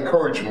want to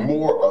encourage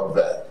more of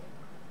that,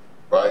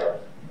 right?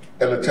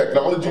 And the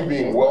technology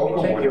being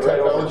welcomed, with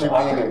technology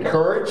being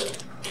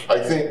encouraged, I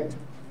think.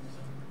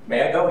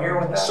 May I go here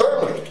with that?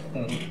 Certainly.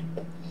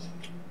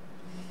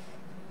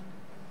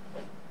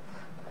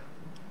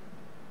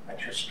 I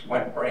just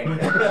went brain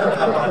dead.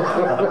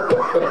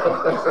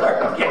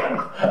 Start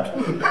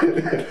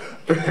again.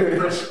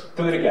 Just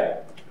do it again.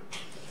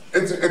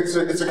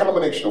 It's a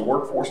combination of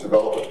workforce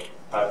development.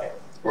 Okay.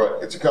 Right,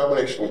 it's a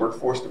combination of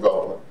workforce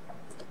development,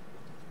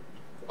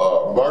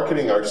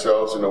 marketing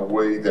ourselves in a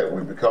way that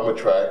we become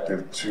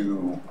attractive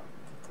to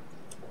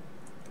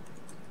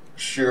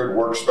shared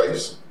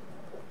workspace,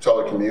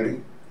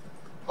 telecommuting,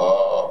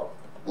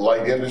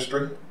 light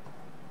industry.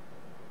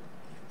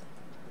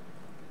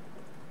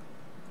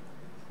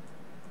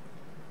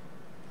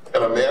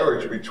 And a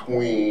marriage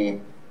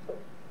between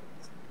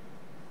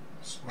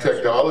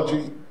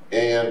technology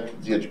and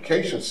the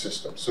education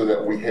system so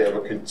that we have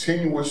a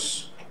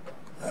continuous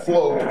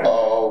flow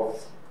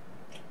of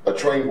a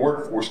trained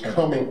workforce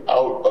coming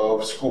out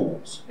of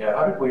schools. Yeah,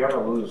 how did we ever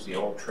lose the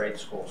old trade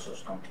school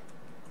system?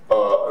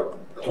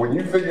 When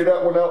you figure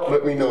that one out,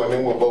 let me know, and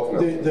then we'll both know.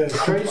 The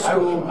trade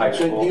school, high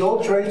school. the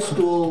old trade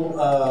school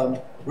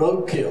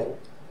roadkill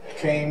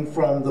came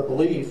from the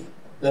belief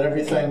that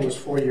everything was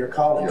four-year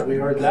college. Yeah. We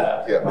heard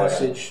that Yeah.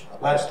 message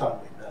last time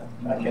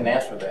we met. I can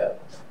answer that.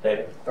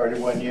 David?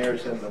 31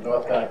 years in the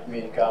North Carolina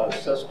Community College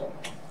system.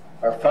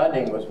 Our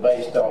funding was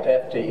based on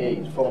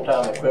FTEs,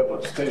 full-time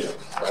equivalent students,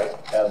 right,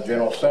 out of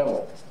General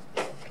Assembly.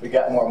 We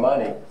got more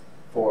money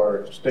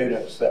for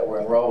students that were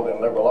enrolled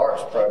in liberal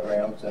arts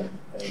programs and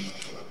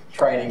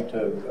training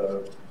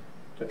to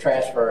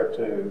transfer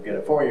to get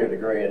a four-year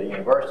degree at a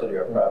university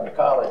or a private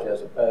college,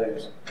 as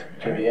opposed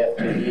to the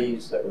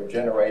FTEs that were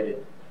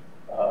generated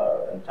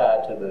and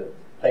tied to the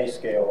pay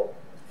scale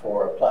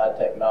for applied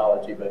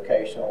technology,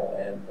 vocational,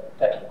 and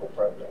technical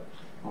programs.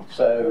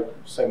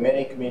 So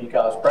many community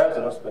college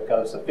presidents,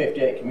 because the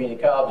 58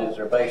 community colleges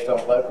are based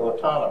on local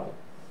autonomy.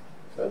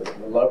 So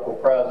the local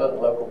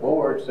president, local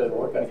board said,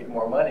 we're going to get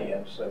more money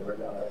in, so we're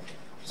going to.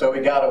 So we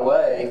got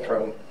away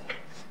from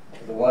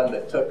the one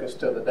that took us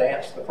to the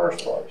dance in the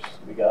first place.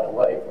 We got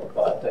away from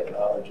applied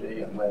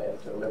technology and went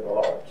into liberal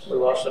arts. We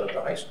lost it at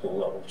the high school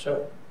level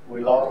too.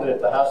 We lost it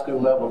at the high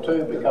school level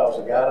too because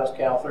the guidance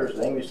counselors,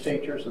 the English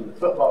teachers, and the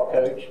football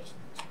coach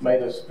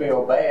made us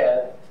feel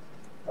bad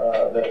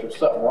that there's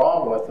something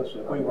wrong with us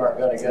if we weren't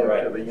going to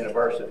go to the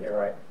university.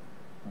 Right.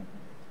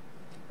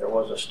 There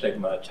was a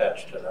stigma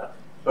attached to that.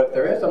 But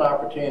there is an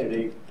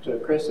opportunity, to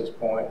Chris's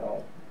point,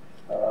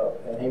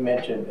 and he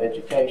mentioned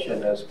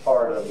education as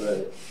part of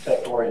the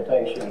tech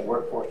orientation and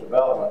workforce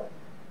development.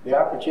 The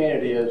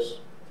opportunity is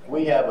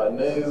we have a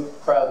new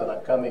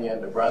president coming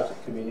into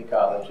Brunswick Community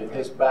College, and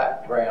his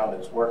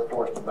background is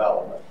workforce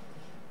development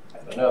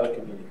at another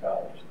community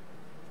college,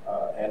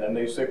 and a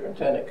new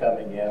superintendent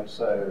coming in.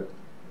 So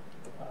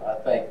I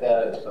think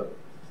that is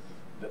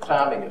the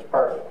timing is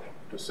perfect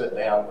to sit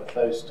down with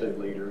those two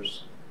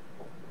leaders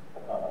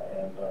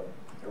and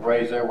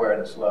raise their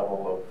awareness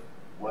level of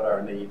what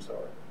our needs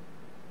are.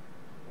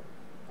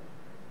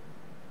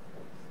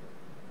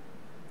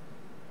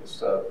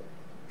 It's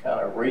kind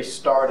of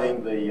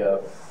restarting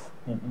the,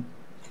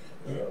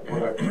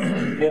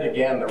 hit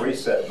again the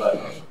reset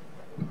button.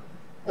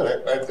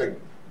 And I think,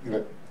 you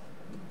know,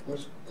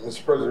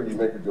 Mr. President, you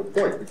make a good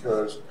point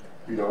because,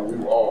 you know, we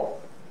were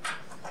all,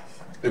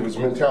 it was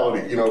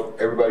mentality, you know,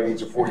 everybody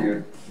needs a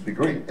four-year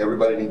degree.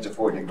 Everybody needs a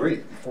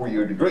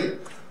four-year degree.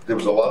 There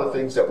was a lot of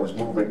things that was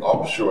moving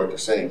offshore at the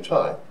same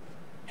time.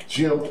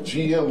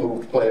 GM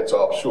moved plants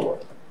offshore.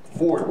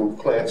 Ford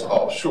moved plants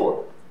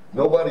offshore.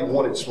 Nobody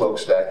wanted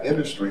smokestack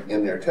industry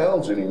in their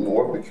towns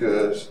anymore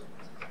because,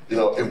 you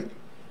know,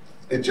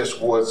 it just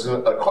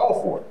wasn't a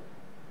call for it.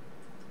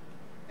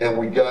 And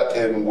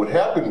what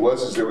happened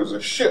was there was a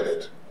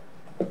shift.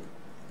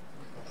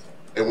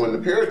 And when the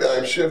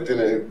paradigm shifted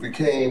and it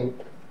became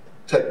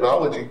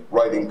technology,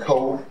 writing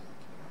code,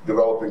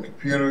 developing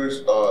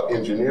computers,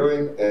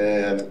 engineering,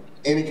 and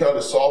any kind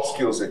of soft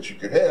skills that you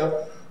could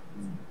have,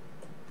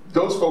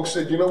 those folks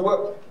said, you know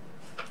what?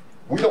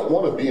 We don't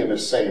want to be in the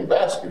same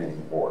basket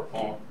anymore.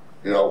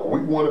 You know,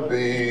 we want to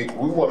do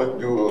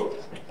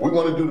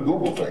the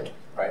Google thing.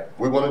 Right.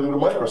 We want to do the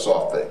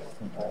Microsoft thing.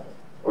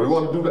 We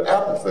want to do the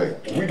Apple thing.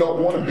 We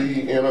don't want to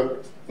be in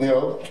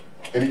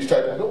in these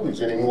type of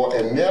buildings anymore.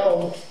 And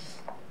now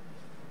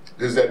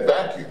there's that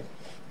vacuum.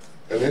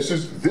 And this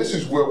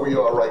is where we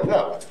are right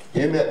now.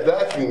 In that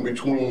vacuum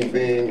between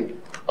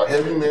being a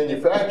heavy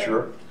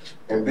manufacturer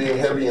and being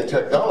heavy in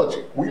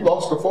technology. We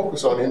lost the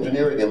focus on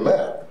engineering and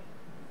math.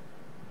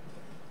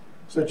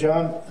 So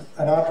John,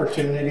 an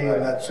opportunity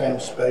in that same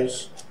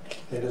space,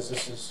 because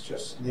this is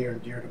just near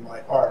and dear to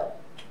my heart,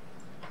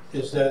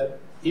 is that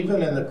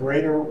even in the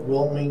greater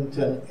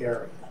Wilmington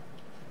area,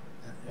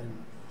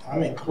 and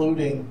I'm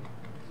including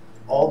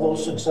all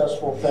those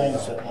successful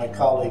things that my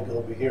colleague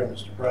over here,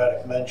 Mr.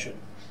 Braddock, mentioned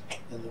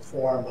in the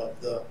form of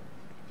the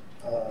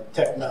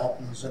tech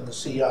mountains and the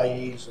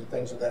CIEs and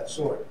things of that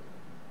sort.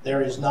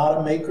 There is not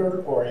a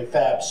maker or a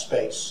fab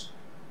space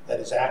that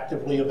is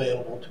actively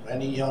available to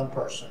any young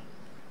person,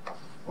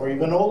 or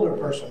even older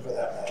person for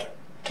that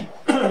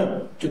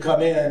matter, to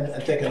come in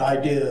and take an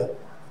idea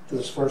to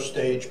its first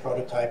stage,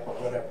 prototype, or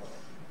whatever.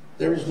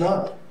 There is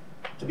none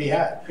to be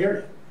had,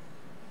 period.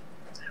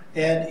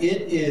 And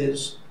it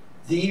is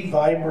the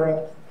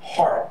vibrant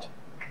heart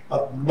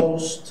of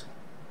most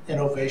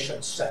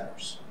innovation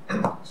centers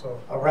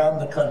around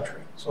the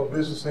country. So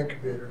business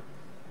incubator.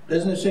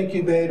 Business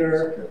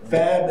incubator,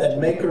 fab and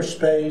maker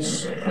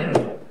space,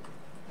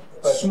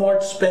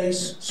 smart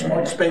space.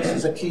 Smart space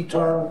is a key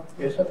term.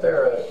 Isn't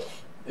there a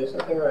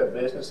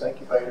business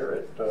incubator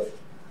at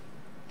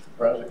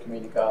Brunswick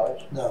Community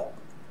College? No.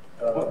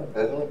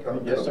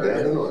 Yes, there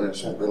is. Or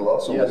there's been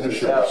lots of Yes,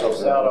 leadership it's or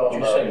something. out on, Did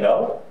you say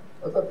no?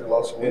 I thought they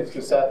lost some leadership.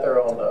 It's out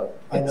there on the.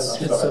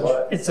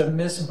 It's a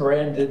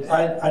misbranded.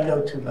 I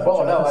know too much.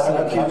 Well, no,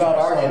 I'm not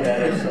arguing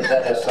that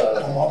it's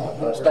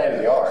state of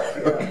the art.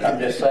 I'm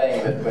just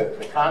saying that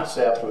the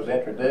concept was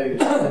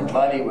introduced, and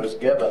money was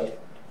given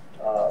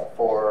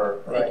for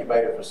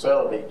incubator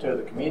facility to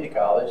the community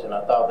college, and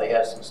I thought they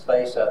had some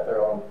space out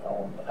there on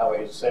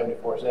Highway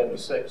 74,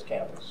 76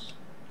 campus.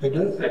 They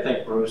do. I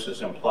think Bruce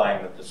is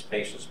implying that the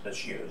space is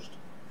misused.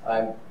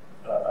 I'm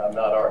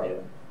not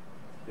arguing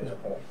at this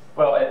point.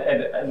 Well,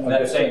 and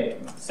that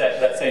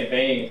same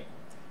vein,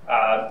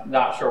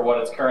 not sure what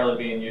it's currently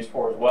being used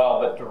for as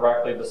well, but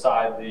directly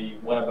beside the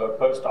Winnebago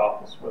Post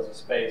Office was a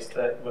space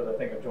that was, I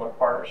think, a joint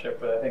partnership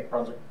with, I think,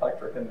 Brunswick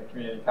Electric and the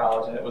community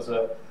college, and it was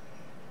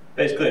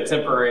basically a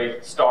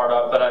temporary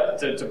startup. But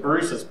to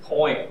Bruce's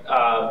point,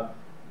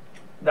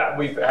 that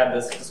we've had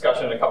this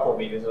discussion in a couple of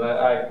meetings, and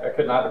I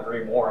could not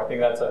agree more. I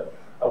think that's a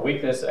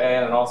weakness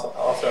and also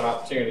an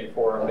opportunity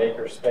for a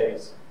maker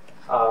space.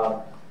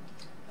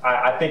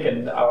 I think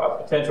a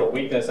potential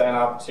weakness and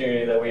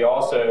opportunity that we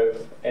also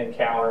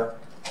encounter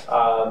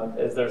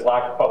is there's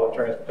lack of public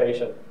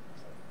transportation.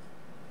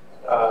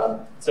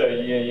 So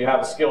you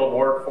have a skilled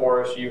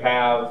workforce, you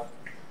have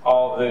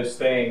all of those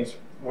things.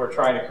 We're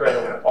trying to create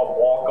a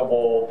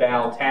walkable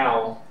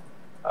downtown.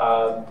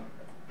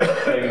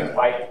 Maybe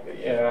bike,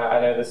 I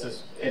know this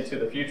is into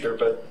the future,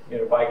 but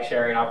bike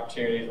sharing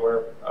opportunities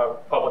where a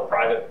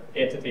public-private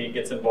entity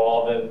gets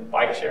involved in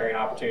bike sharing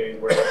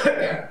opportunities where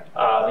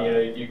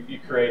you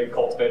create and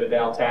cultivate a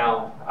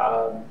downtown.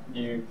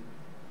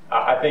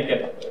 I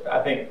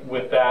think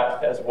with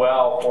that as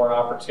well, for an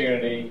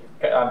opportunity,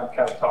 I'm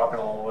kind of talking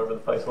all over the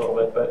place a little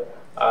bit, but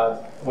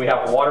we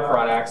have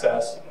waterfront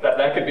access.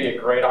 That could be a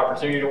great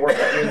opportunity to work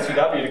at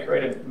UNCW to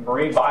create a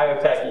marine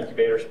biotech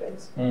incubator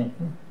space.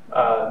 Mm-hmm.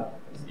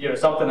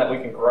 Something that we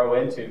can grow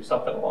into,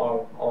 something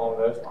along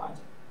those lines.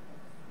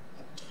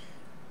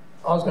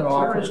 I was going to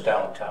offer. Where is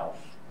downtown?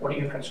 What do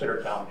you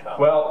consider downtown?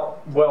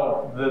 Well,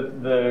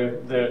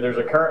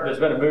 there's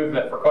been a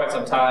movement for quite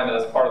some time, and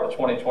as part of the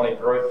 2020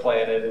 growth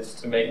plan, it is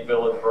to make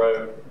Village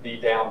Road the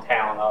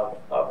downtown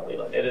of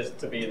Leland. It is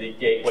to be the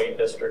gateway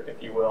district,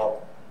 if you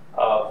will,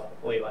 of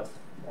Leland.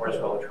 Where's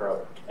Village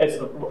Road? It's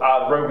the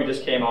road we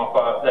just came off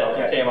of, that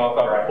you came off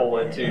of and pull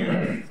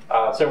into.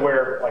 So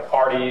where like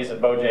Hardee's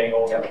and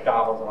Bojangles and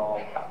McDonald's and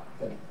all that.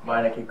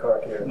 Meineke Car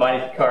Care.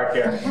 Meineke Car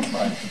Care.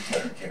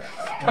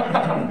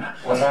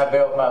 When I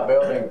built my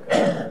building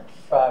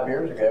 5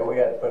 years ago, we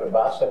had to put a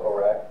bicycle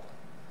rack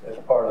as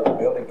part of the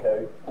building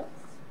code.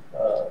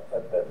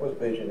 That was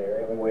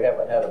visionary. I mean, we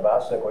haven't had a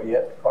bicycle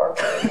yet to park.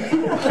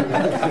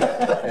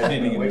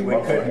 And we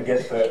couldn't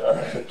get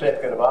the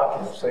certificate of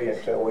occupancy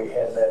until we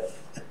had that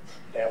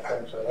damn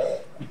thing set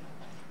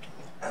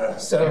up.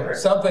 So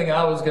something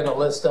I was going to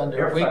list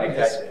under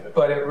weakness,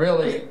 but it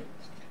really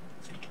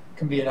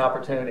can be an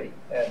opportunity.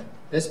 And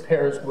this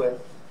pairs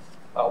with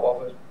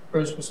what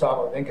Bruce was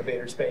talking about,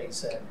 incubator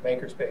space and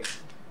maker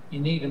space. You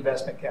need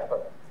investment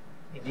capital.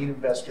 You need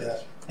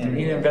investors. You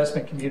need an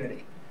investment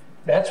community.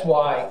 That's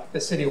why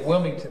the city of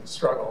Wilmington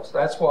struggles.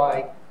 That's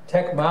why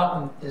Tech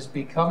Mountain is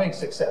becoming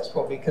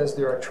successful, because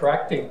they're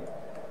attracting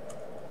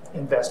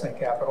investment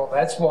capital.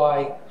 That's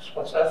why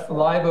What's that for?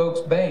 Live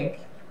Oaks Bank,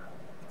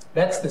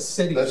 that's the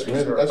city's That's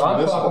reserve. that's I'm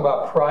municipal. talking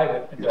about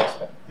private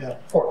investment Yeah.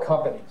 for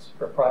companies,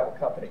 for private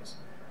companies.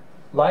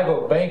 Live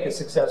Oak Bank is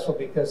successful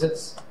because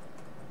its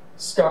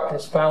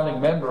founding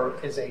member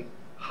is a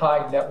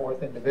high net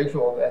worth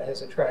individual that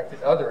has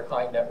attracted other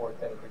high net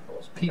worth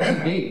individuals.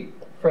 PTB,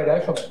 Fred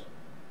Eshelman,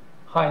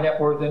 high net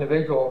worth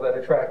individual that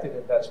attracted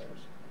investors.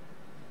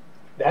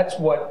 That's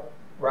what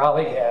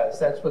Raleigh has,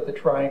 that's what the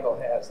Triangle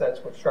has,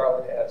 that's what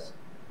Charlotte has.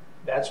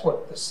 That's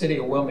what the city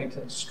of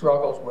Wilmington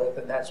struggles with,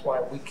 and that's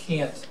why we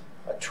can't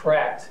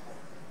attract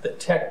the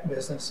tech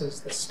businesses,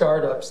 the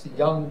startups, the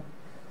young,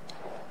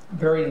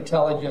 very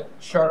intelligent,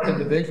 sharp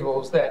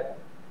individuals that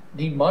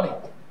need money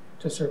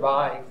to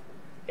survive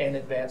and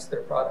advance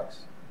their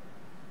products.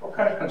 What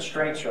kind of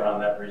constraints are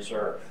on that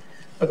reserve?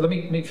 But let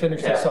me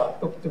finish this Yeah.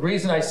 off. The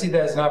reason I see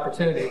that as an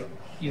opportunity,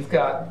 you've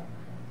got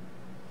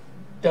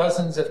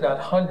dozens, if not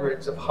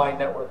hundreds, of high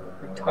net worth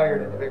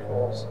retired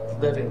individuals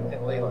living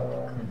in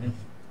Leland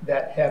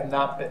that have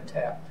not been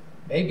tapped,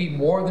 maybe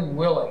more than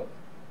willing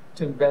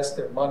to invest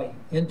their money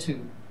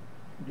into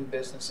new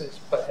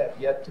businesses, but have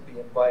yet to be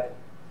invited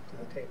to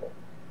the table.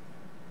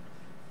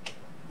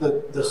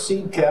 The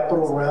seed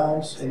capital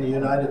rounds in the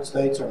United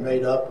States are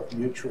made up of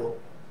mutual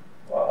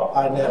Wow.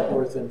 high net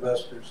worth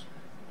investors.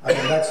 I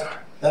mean,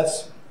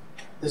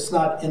 it's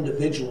not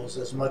individuals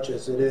as much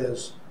as it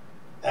is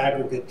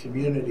aggregate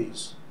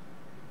communities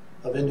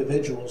of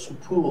individuals who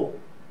pool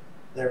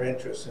their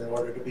interests in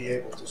order to be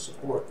able to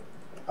support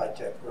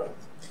high-tech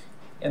growth.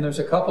 And there's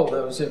a couple of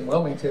those in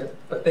Wilmington,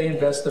 but they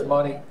invest their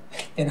money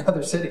in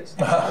other cities.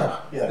 Yeah.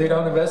 They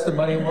don't invest their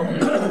money in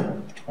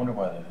Wilmington. Wonder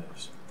why that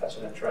is. That's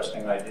an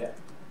interesting idea.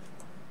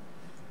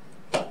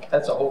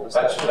 That's a whole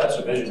discussion. That's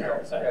a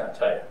visionary thing, I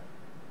tell you.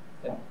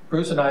 And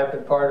Bruce and I have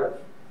been part of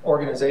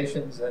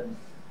organizations and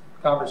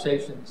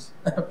conversations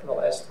for the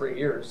last 3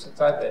 years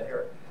since I've been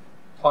here,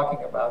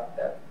 talking about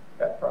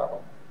that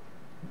problem.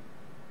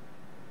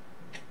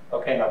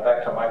 Okay, now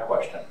back to my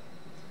question.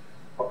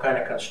 What kind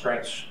of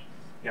constraints,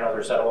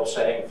 there's that old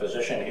saying,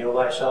 physician, heal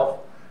thyself,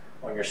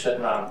 when you're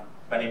sitting on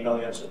many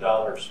millions of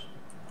dollars.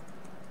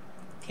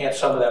 Can't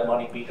some of that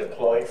money be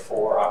deployed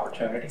for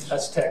opportunities?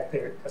 That's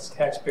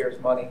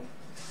taxpayers' money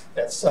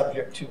that's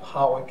subject to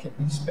how it can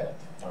be spent.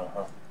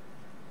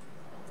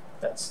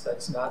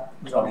 That's not,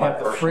 we don't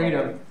have the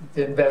freedom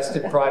to invest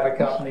in private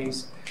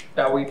companies.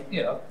 Now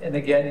and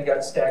again, you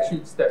got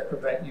statutes that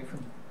prevent you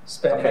from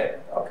spending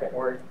it,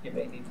 or you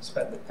may need to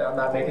spend it. I'm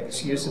not making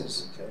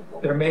excuses.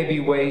 There may be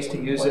ways to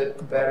use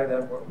it better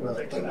than we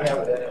have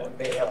it, and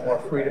we may have more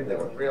freedom than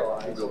we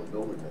realize.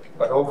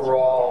 But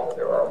overall,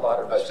 there are a lot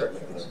of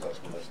restrictions.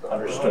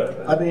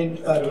 Understood. I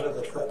mean,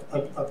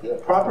 a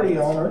property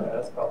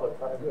owner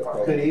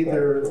could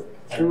either,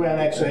 through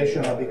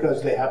annexation or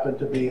because they happen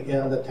to be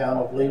in the town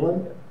of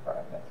Leland,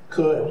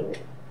 could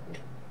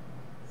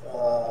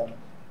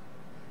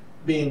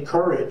be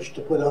encouraged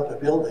to put up a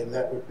building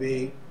that would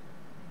be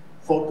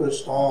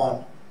focused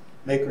on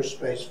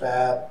makerspace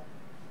fab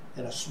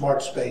in a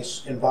smart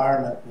space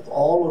environment with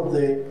all of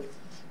the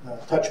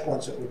touch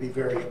points that would be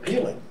very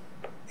appealing.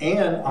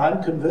 And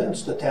I'm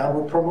convinced the town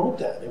would promote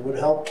that. It would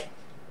help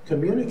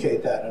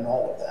communicate that and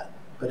all of that.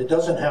 But it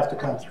doesn't have to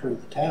come through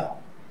the town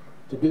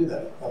to do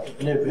that.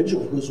 An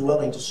individual who's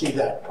willing to see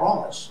that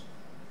promise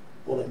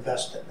will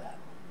invest in that.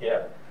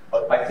 Yeah.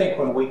 I think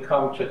when we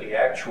come to the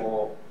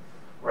actual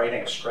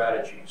rating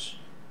strategies,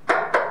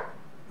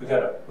 we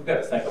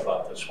gotta think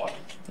about this one.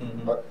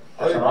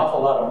 There's an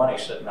awful lot of money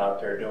sitting out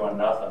there doing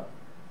nothing.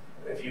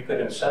 If you could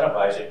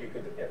incentivize it,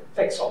 it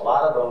fix a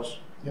lot of those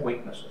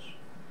weaknesses.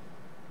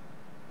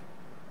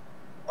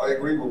 I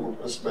agree with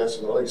what Mr.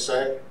 Mancinelli is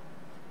saying,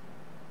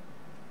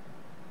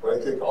 but I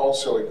think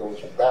also it goes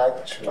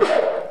back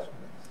to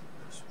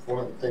one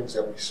of the things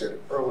that we said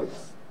earlier.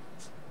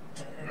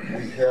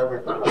 We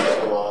haven't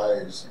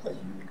crystallized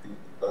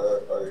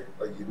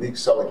a unique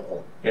selling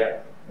point. Yeah.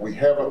 We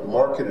haven't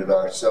marketed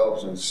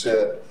ourselves and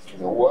said, you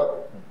know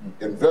what,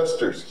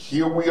 investors,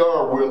 here we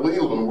are, we're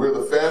Leland, we're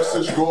the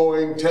fastest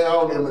growing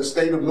town in the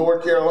state of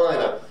North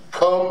Carolina.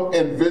 Come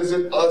and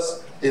visit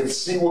us and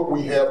see what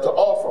we have to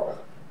offer.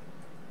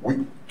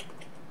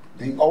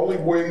 The only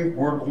way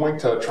we're going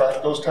to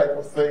attract those type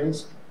of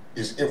things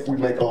is if we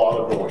make a lot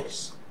of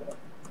noise.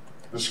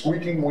 The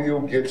squeaking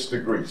wheel gets the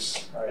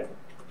grease. Right.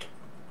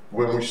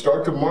 When we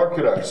start to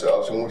market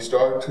ourselves and we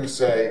start to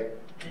say,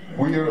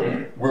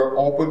 we're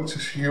open to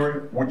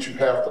hearing what you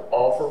have to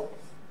offer,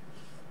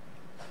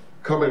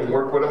 come and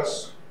work with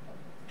us,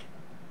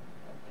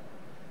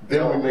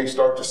 then we may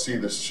start to see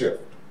this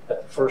shift.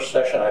 At the first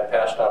session, I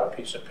passed out a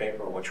piece of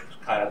paper which was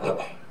kind of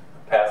the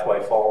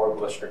pathway forward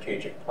with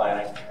strategic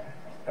planning.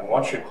 And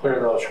once you clear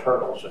those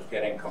hurdles of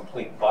getting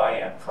complete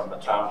buy-in from the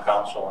town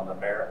council and the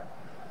mayor,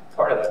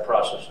 part of that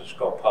process is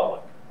go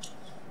public.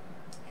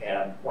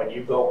 And when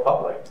you go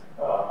public,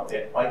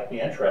 it might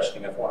be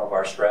interesting if one of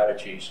our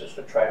strategies is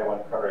to try to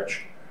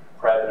encourage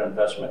private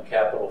investment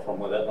capital from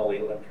within the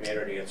Leland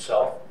community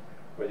itself,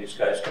 where these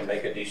guys can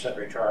make a decent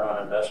return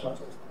on investment.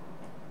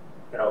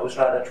 You know, who's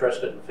not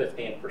interested in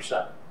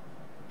 15%?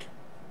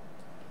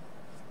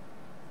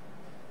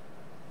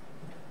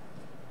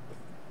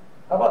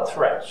 How about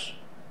threats?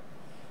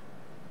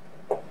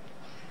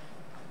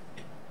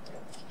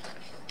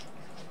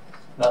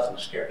 Nothing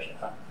scares you,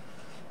 huh?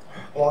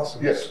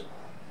 Lawsuits. Yes.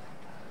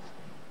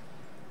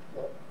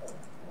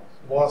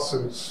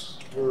 Lawsuits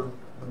were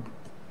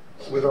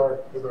with our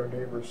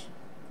neighbors.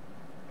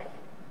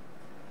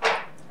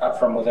 Not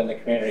from within the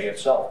community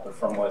itself, but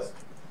from with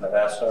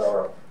Navassa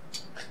or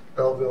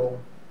Belleville,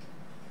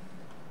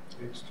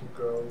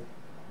 H2Go.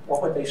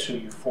 what would they sue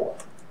you for?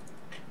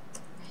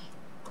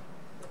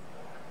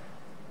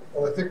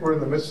 Well, I think we're in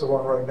the midst of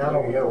one right now.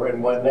 Yeah, we're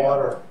in one now.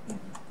 Water,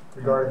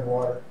 regarding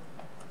water.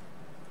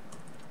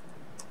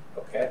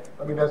 Okay,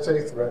 I mean, that's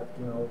a threat,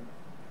 you know,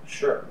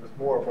 sure. there's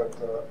more,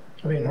 but,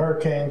 I mean,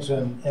 hurricanes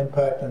and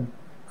impact and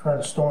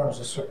current storms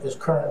is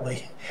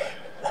currently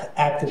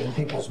active in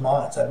people's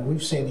minds. I mean,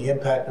 we've seen the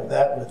impact of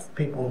that with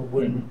people who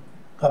wouldn't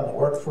come to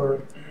work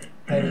for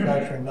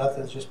manufacturing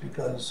methods just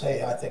because,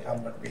 hey, I think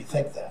I'm going to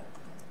rethink that.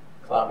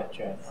 Climate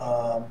change.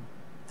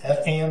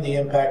 And the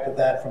impact of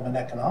that from an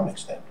economic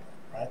standpoint,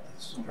 right?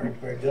 It's very,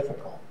 very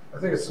difficult. I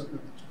think it's,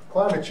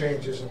 climate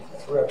change isn't a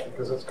threat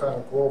because it's kind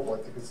of global. I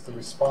think it's the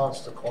response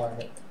to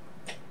climate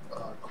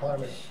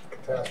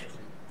catastrophe.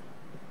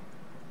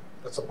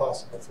 That's a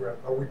possible threat.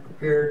 Are we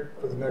prepared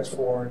for the next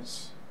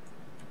Florence?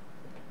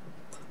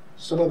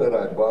 Some of that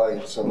I buy,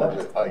 and some of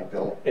it I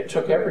don't. It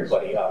took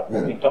everybody out. I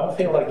mean, don't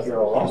feel like you're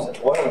alone.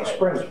 Boiling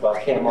Springs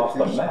about came off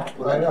the map.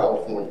 I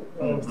know.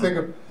 Think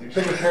of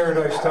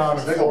Paradise Town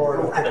in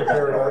Florida. Think of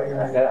Paradise.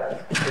 I mean,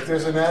 Yeah. if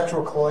there's a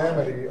natural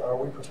calamity, are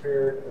we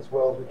prepared as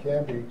well as we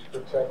can be to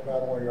protect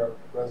not only our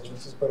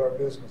residences but our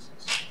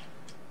businesses?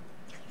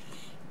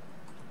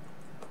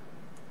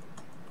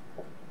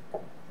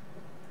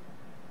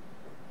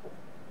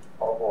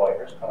 Oh boy,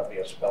 here's going to be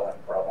a spelling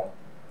problem.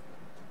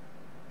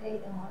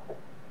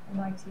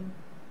 A-L-M-I-T.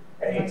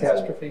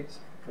 Catastrophes.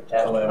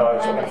 Oh, I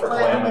was looking for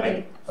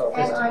calamity.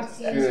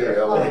 N-I-T.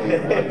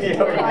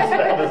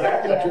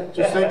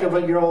 Just think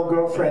of your old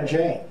girlfriend,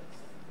 Jane.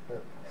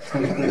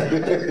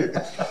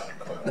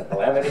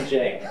 Calamity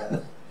Jane.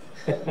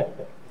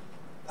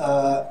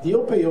 The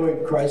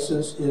opioid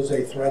crisis is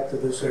a threat to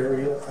this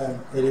area, and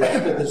it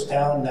is to this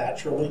town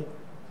naturally.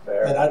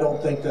 Fair. And I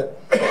don't think that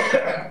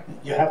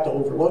you have to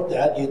overlook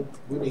that.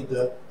 We need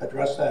to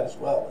address that as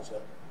well as an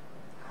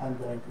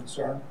ongoing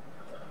concern.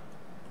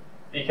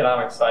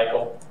 Economic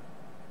cycle,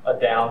 a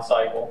down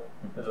cycle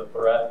is a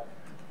threat.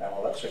 Yeah,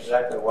 well, that's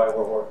exactly why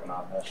we're working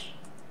on this.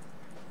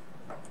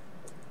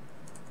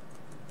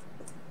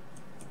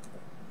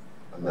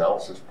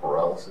 Analysis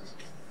paralysis.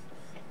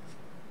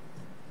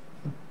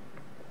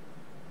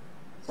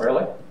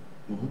 Really?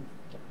 Mhm.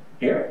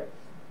 Here?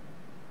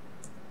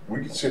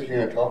 We can sit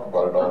here and talk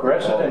about it all day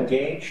Progressive, long.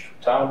 engaged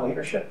town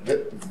leadership?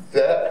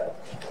 That,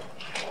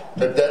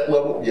 at that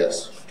level,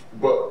 yes.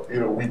 But, you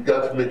know, we've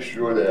got to make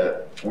sure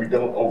that we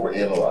don't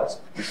overanalyze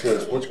it.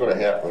 Because what's going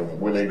to happen,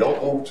 when they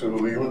don't move to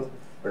Leland,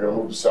 they're going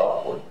to move to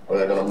Southport. Or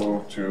they're going to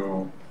move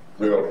to,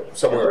 you know, You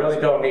somewhere really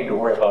else. don't need to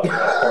worry about that.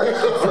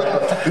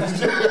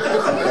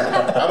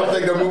 I don't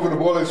think they're moving to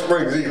Boiling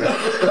Springs either.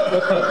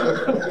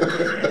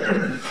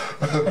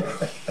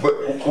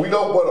 But we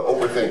don't want to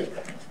overthink.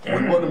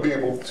 We want to be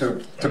able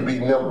to be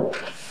nimble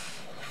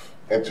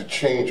and to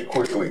change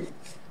quickly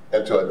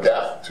and to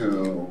adapt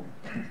to,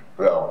 you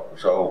know,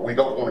 so we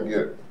don't want to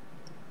get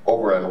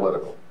over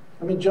analytical.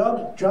 I mean,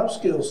 job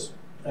skills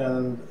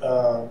and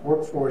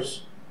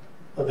workforce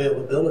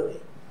availability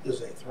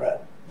is a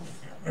threat.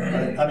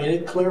 Right? I mean,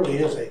 it clearly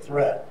is a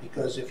threat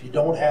because if you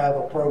don't have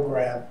a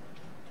program,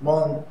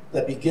 one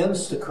that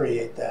begins to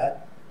create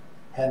that,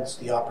 hence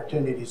the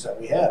opportunities that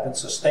we have, and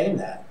sustain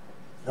that,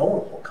 no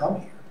one will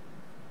come here.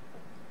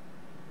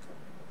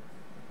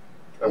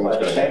 And By what's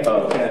the going same to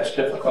happen? token, it's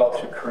difficult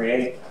to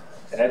create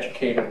an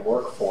educated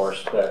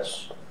workforce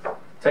that's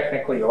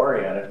technically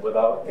oriented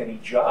without any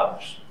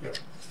jobs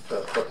to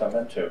put them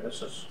into.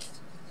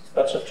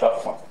 That's a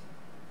tough one.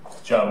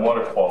 John,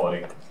 water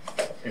quality,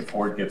 if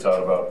word gets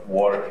out about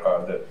water,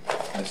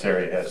 that this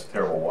area has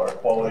terrible water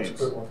quality,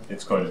 That's a good one.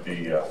 it's going to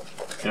be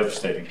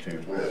devastating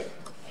to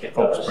It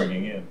folks does.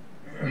 bringing in.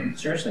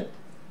 Seriously?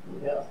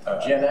 Yeah,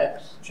 Gen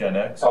X. Gen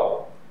X.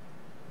 Oh,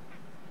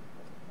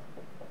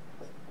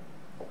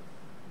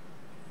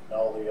 And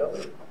all the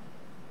other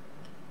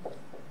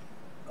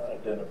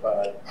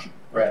unidentified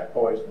rat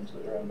poisons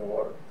that are in the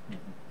water.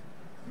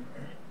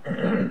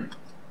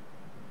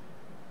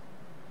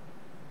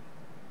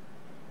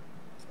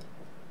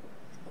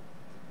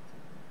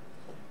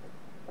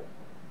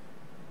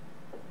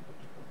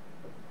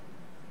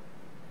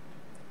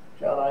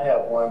 John, I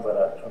have one,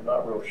 but I'm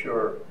not real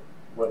sure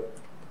what,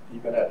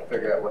 you're gonna have to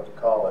figure out what to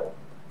call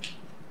it.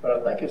 But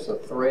I think it's a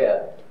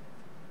threat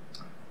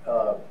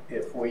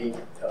if we,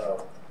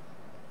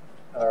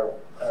 our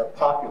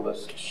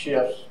populace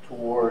shifts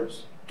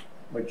towards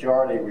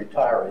majority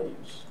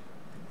retirees.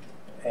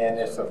 And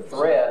it's a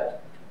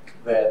threat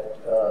that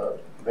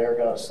they're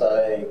going to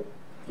say,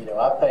 you know,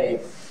 I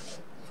paid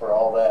for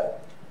all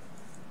that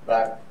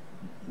back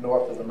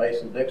north of the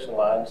Mason-Dixon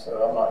line,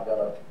 so I'm not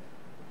going to,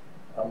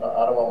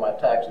 I don't want my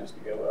taxes to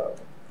go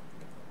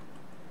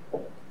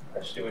up.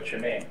 I see what you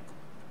mean.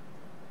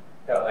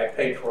 Yeah, I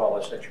paid for all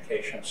this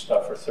education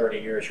stuff for 30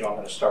 years. You want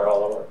me to start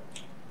all over?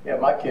 Yeah,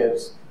 my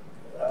kids,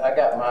 I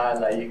got mine,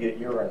 now you get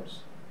yours.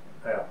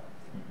 Yeah.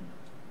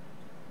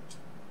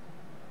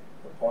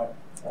 Good point.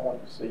 I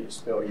want to see you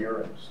spill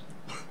urines.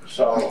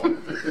 So,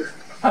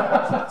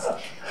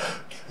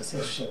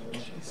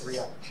 Three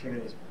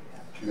opportunities.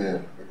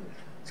 Yeah,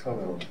 ton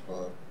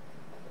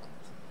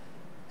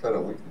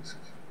of weaknesses.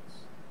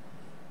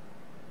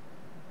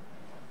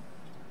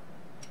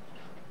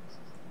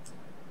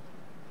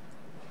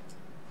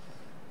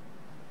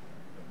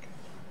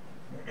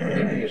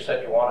 you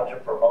said you wanted to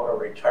promote a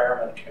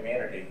retirement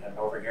community, and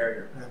over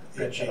here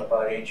you're bitching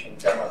about aging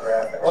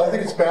demographics. Well, I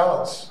think it's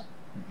balance.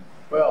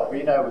 Well,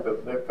 you know,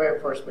 the very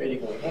first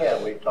meeting we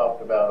had, we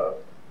talked about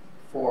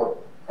a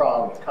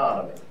 4-pronged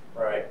economy.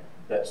 Right.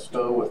 That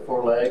stool with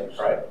 4 legs.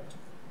 Right.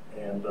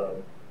 And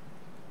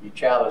you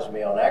challenged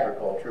me on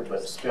agriculture,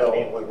 but still. I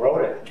mean, we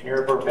wrote it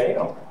near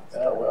verbatim.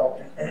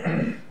 Well,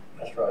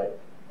 that's right.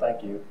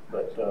 Thank you.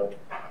 But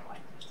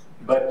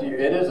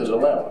it is a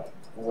dilemma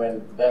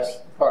when that's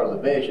part of the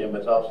vision, but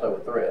it's also a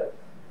threat.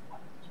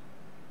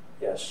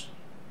 Yes.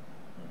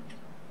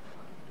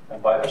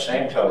 And by the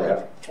same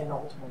token,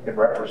 it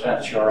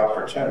represents your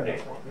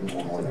opportunity.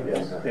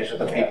 Yes. These are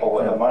the people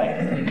with the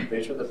money.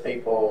 These are the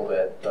people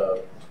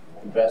that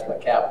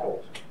investment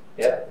capital.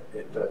 Yeah.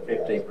 At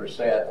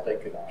 15%, they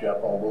could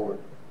jump on board.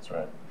 That's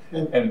right.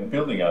 And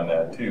building on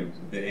that too,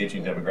 the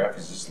aging demographics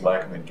is just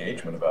lack of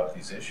engagement about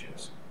these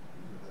issues.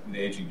 The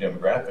aging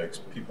demographics,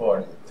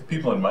 the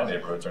people in my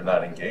neighborhoods are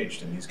not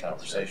engaged in these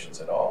conversations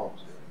at all.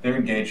 They're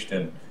engaged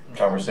in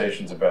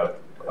conversations about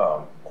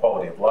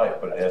quality of life,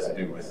 but it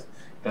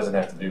doesn't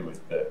have to do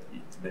with the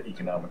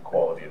economic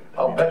quality of the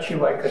I'll community. bet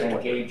you I could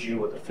engage you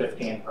with a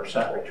 15%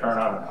 return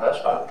on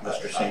investment,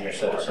 Mr. Senior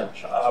Citizen.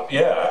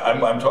 Yeah,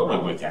 I'm totally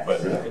with you,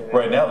 but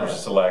right now there's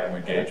just a lack of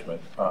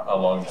engagement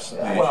along the issues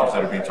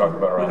that are being talked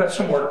about around. We've got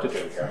some work to do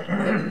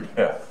here.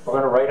 Yeah. We're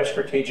going to write a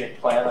strategic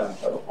plan, and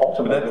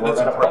ultimately we're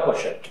going to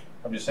publish it.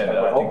 I'm just saying And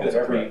that I I think hope that's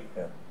that every correct.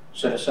 Yeah.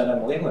 citizen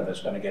in Leland is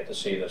going to get to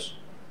see this.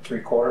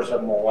 3/4 of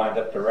them will wind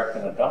up direct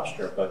in a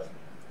dumpster, but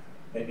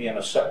maybe in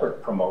a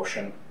separate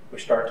promotion, we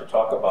start to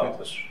talk about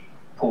this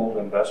pooled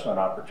investment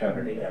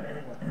opportunity,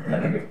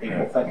 and if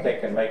people think they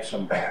can make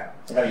some,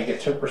 you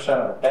get 2%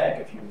 of the bank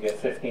if you can get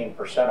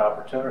 15%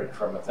 opportunity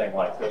from a thing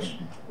like this.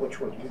 Which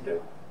would you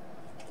do?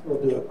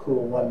 We'll do a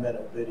cool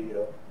 1-minute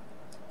video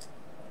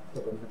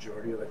for the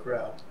majority of the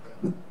crowd.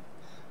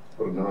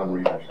 For the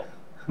non-readers.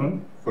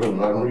 For the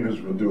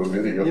non-readers, we'll do a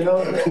video. You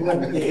know,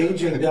 the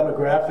aging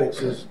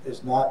demographics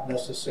is not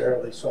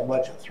necessarily so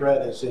much a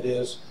threat as it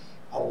is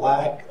a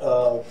lack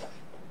of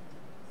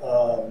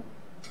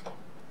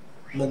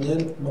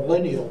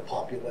millennial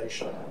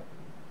population,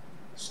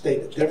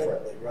 stated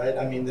differently, right?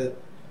 I mean,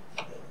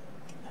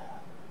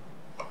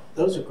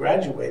 those who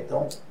graduate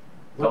don't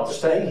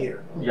stay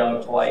here.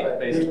 Young flight,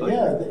 basically.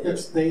 Yeah,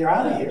 they're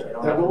out of here.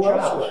 They go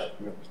elsewhere.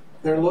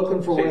 They're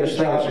looking for where the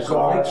jobs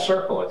are. Complete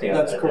circle at the end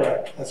of the That's day.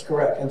 correct. That's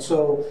correct. And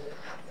so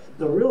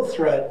the real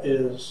threat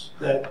is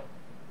that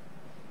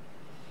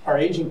our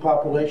aging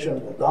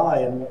population will die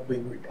and won't be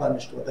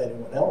replenished with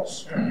anyone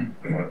else.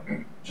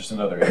 Just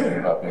another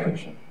aging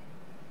population.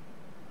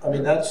 I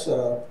mean, that's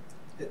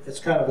it's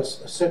kind of a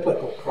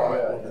cyclical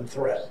problem and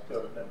threat.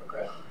 Still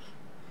demographics.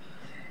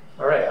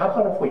 All right, how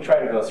about if we try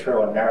to go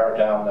through and narrow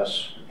down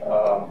this,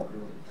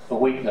 the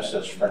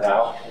weaknesses for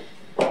now,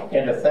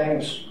 into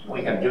things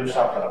we can do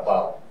something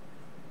about.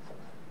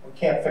 We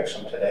can't fix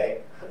them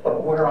today,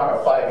 but we're on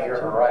a 5-year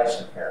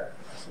horizon here.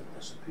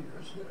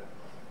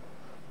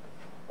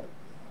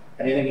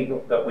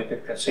 Anything that we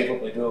could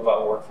conceivably do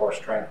about workforce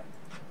training?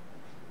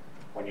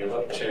 When you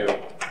look to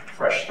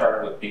fresh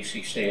start with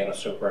BCC and a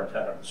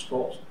superintendent of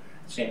schools,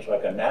 it seems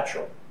like a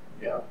natural.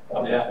 Yeah.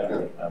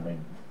 opportunity. I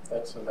mean,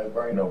 That's a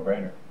no-brainer.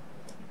 no-brainer.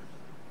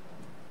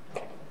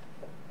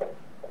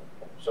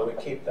 So we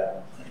keep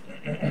that.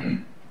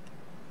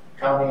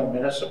 County and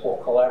municipal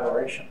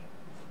collaboration,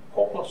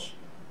 hopeless?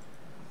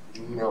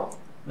 No.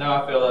 No,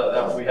 I feel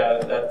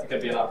that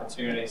could be an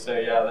opportunity, so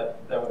yeah,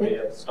 that would be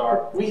a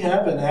start. We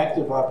have an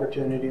active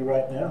opportunity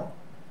right now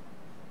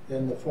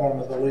in the form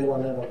of the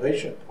Leland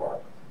Innovation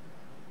Park,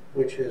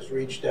 which has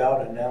reached out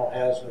and now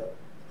has a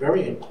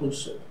very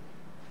inclusive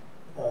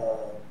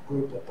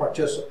group of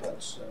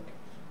participants. And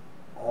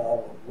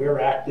we're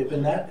active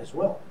in that as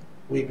well,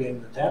 we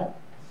being the town.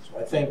 So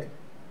I think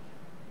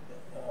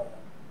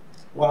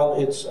while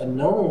it's a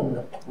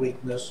known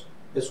weakness,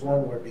 it's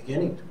one we're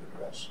beginning to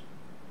address.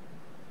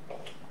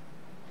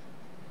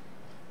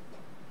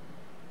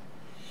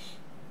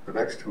 The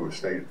next two are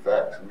stated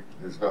facts.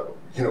 There's not,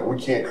 we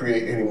can't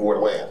create any more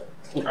land.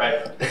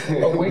 Right.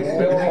 But we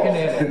can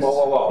annex.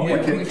 Whoa. We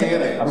can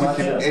annex.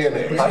 We can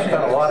annex. I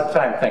spent a lot of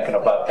time thinking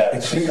about that.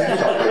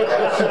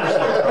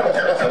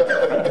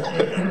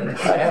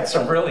 I had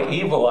some really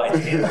evil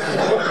ideas.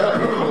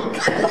 I'm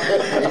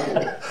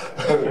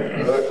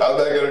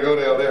not gonna go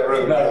down that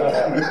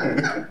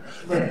road.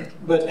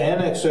 But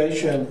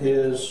annexation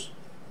is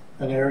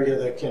an area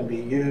that can be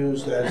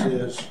used, as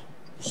is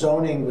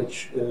zoning,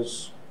 which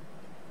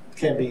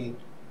can be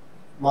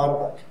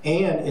modified.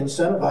 And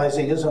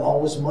incentivizing isn't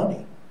always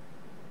money.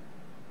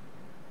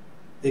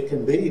 It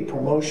can be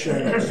promotion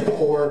and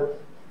support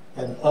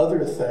and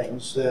other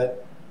things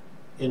that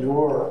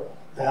inure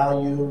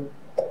value,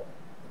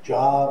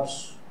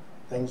 jobs,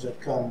 things that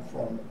come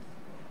from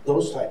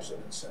those types of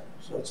incentives.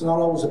 So it's not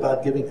always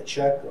about giving a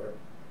check or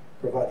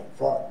providing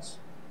funds.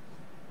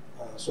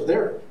 So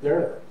there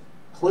are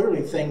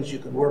clearly things you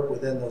can work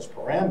within those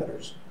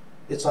parameters.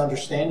 It's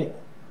understanding them.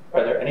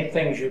 Are there any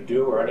things you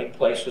do or any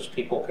places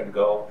people can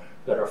go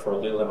that are for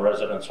Leland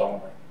residents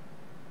only?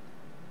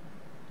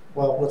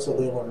 Well, what's a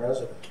Leland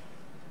resident?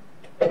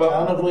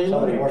 Town of Leland?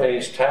 Somebody who or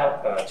pays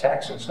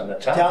taxes in the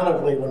town. Town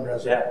of Leland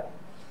resident. Yeah.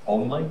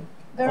 Only?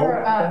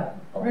 There are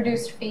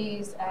reduced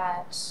fees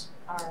at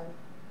our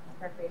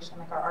recreation,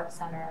 like our art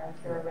center,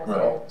 if you're a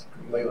resident.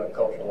 Leland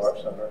Cultural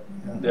Arts Center.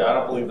 Yeah, I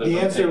don't believe The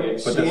answer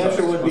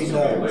would be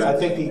no. I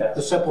think Yeah.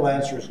 the simple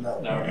answer is no.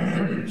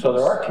 No. So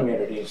there are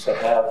communities that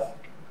have,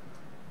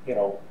 you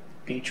know,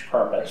 beach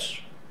permits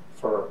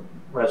for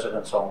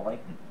residents only.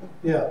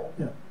 Yeah.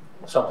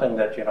 Something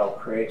that, you know,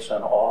 creates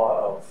an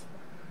awe of,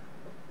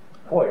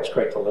 boy, it's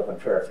great to live in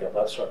Fairfield,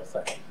 that sort of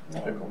thing.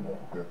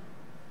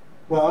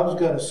 Well, I was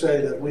going to say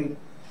that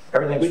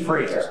Everything's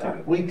free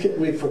here.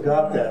 we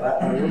forgot that.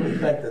 I really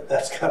think that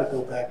that's got to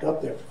go back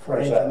up there for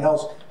anything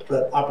else.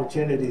 But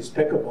Opportunities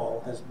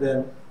Pickleball has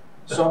been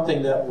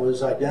something that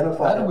was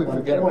identified How did we at one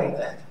forget point. about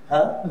that?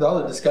 Huh? With all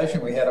the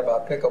discussion we had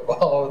about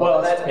pickleball over the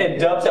Well, last it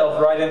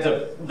dovetails right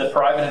into the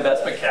private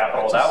investment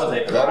capital. That was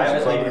a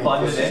privately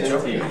funded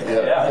entity.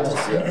 Yeah.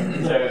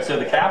 So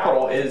the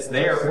capital is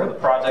there for the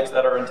projects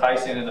that are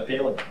enticing and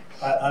appealing.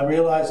 I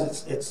realize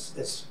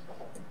it's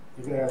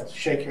you're going to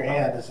shake your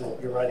hand as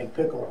if you're writing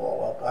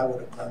pickleball up. I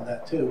would have done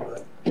that too,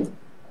 but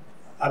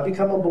I've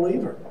become a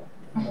believer.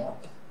 You know.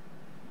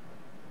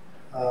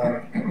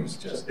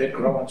 It's a big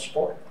growing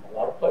sport in a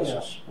lot of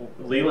places.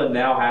 Leland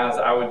now has,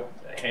 I would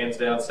hands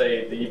down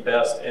say, the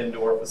best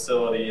indoor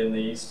facility in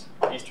the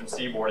eastern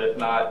seaboard, if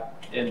not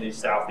in the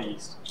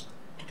southeast.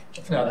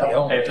 If not the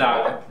only. If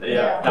not,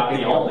 not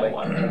the only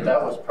one.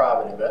 That was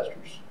private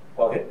investors.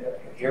 Well,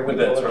 here we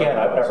go again,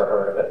 I've never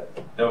heard of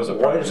it. That was a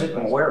What is it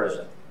and where is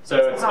it? So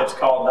it's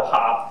called the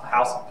HOP,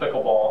 House of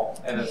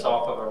Pickleball, and it's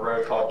off of a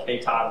road called K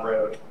Todd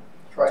Road,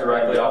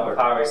 directly off of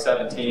Highway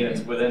 17.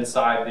 It's within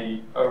inside the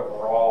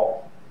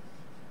overall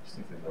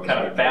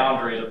kind of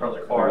boundaries of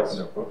Brunswick Forest.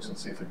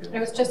 It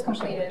was just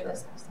completed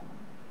this summer.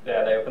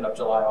 Yeah, they opened up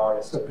July,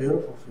 August. It's a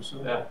beautiful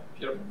facility. Yeah,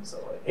 beautiful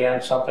facility.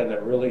 And something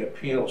that really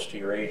appeals to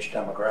your age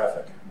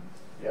demographic.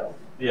 Yeah.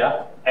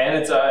 Yeah, and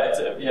it's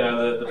you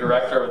know, the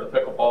director of the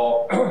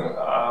pickleball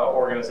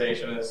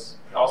organization has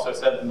also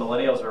said that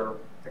millennials are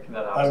picking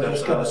that up. I was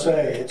just going to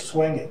say, it's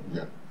swinging.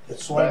 Yeah.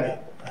 It's swinging.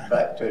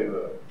 Back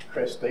to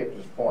Chris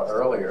Stevens' point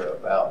earlier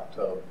about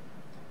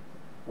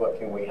what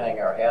can we hang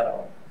our hat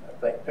on. I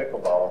think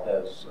pickleball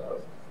has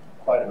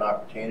quite an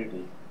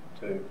opportunity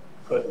to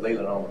put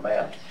Leland on the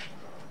map.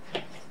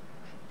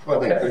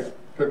 Well, I think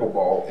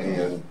pickleball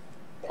and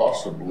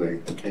possibly,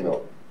 you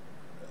know,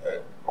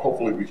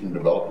 hopefully we can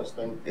develop this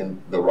thing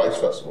in the Rice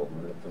Festival,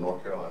 the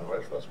North Carolina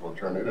Rice Festival, and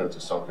turn it into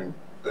something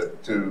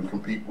that to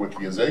compete with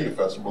the Azalea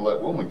Festival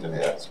that Wilmington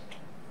has.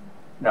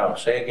 Now,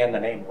 say again the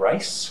name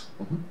Rice?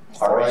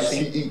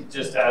 R-I-C-E.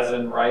 Just as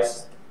in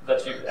rice,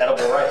 that you,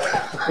 edible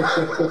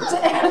rice.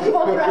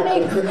 Animal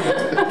running.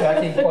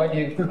 Jackie, why do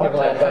you give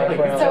that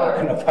background?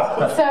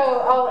 So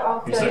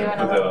I'll tell you in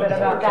a little bit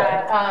about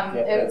that.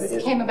 Yeah,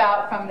 It came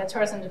about from the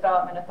Tourism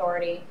Development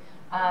Authority.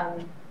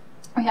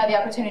 We had the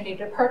opportunity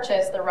to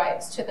purchase the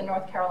rights to the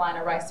North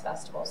Carolina Rice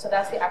Festival. So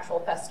that's the actual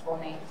festival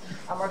name.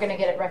 We're going to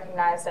get it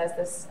recognized as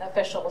this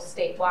official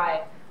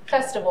statewide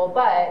festival,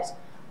 but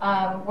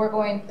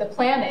the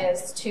plan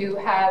is to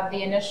have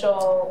the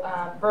initial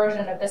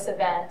version of this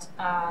event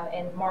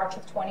in March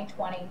of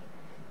 2020,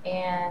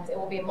 and it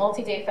will be a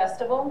multi-day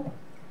festival.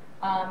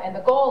 And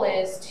the goal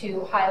is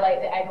to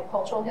highlight the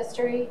agricultural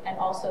history and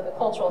also the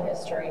cultural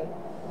history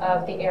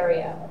of the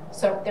area.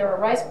 So there were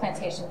rice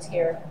plantations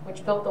here,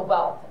 which built the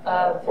wealth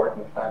of...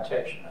 Important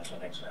plantation, as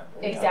an example.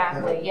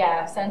 Exactly,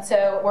 yes. And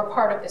so we're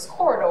part of this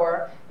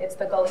corridor. It's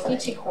the Gullah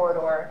Geechee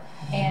corridor.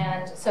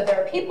 And so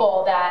there are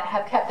people that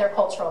have kept their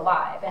culture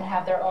alive and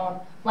have their own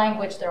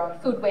language, their own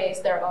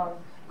foodways, their own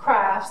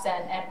crafts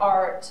and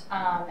art.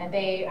 And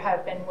they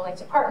have been willing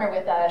to partner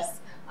with us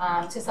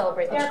to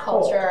celebrate their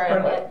culture.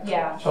 Cool. And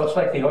yeah. So it's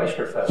like the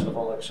Oyster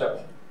Festival,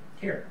 except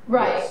here.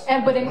 Right,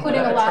 Yes. but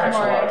including And a lot attracts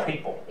more. a lot of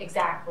people.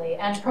 Exactly,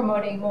 and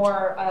promoting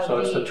more of So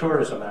it's the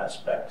tourism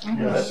aspect. Mhm.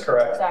 Yeah, that's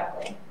correct.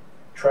 Exactly.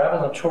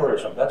 Travel and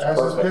tourism, that's As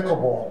is perfect.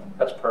 pickleball.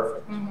 That's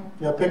perfect.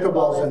 Yeah,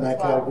 pickleball's in that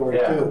category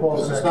Yeah. too.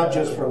 Because it's not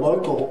just for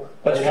local.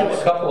 Let's it do a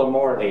has- couple of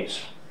more of these,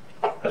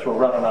 because we're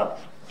running on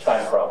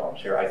time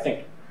problems here. I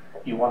think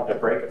you wanted to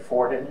break at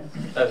 4, didn't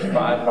you? That's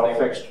fine. No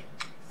fixed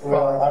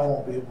Well, I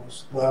won't be able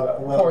to,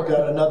 well, I've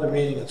got another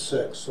meeting at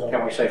 6, so.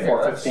 Can we say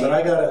But 4:15?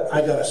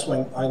 I gotta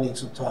swing, I need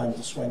some time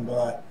to swing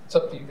by. It's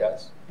up to you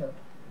guys. Yeah.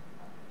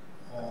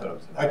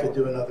 I could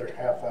do another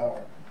half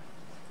hour.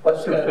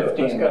 Let's do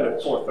 15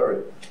 minutes.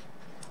 4:30.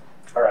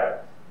 All right.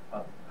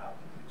 I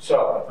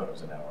So thought it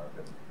was an hour,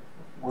 but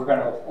we're going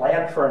to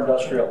land for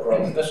industrial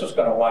growth. This is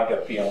going to wind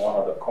up being one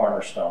of the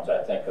cornerstones,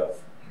 I think,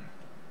 of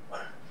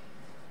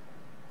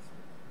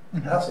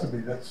It has to be,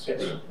 that's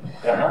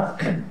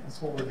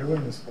what we're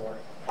doing this for.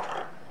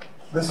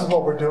 This is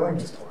what we're doing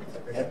this for,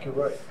 I think you're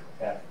right.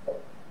 Yeah.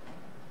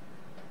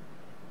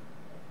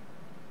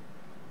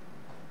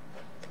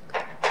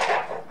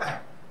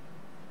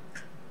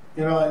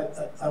 You know,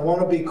 I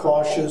want to be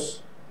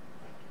cautious,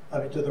 I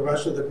mean, to the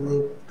rest of the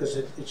group, because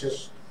it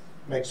just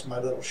makes my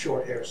little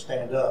short hair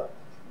stand up.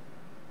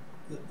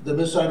 The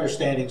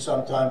misunderstanding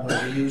sometimes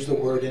when we use the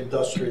word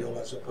industrial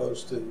as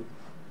opposed to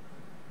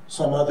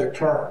some other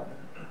term,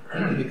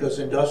 because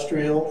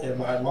industrial, in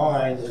my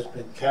mind, has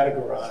been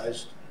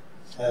categorized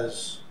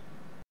as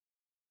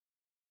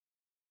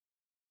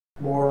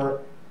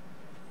more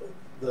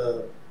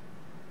that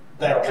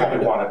kind We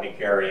of. want to be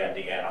Gary,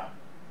 Indiana.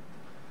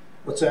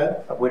 What's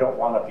that? We don't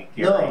want to be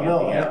Gary,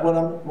 Indiana.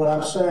 What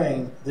I'm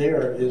saying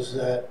there is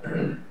that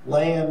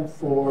land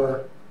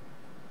for,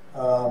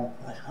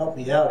 help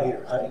me out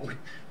here.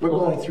 We're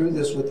going through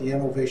this with the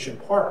Innovation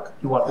Park.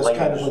 You want That's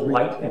kind of a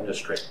light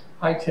industry.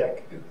 High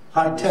tech.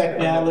 high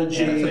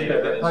technology,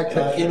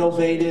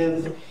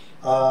 innovative,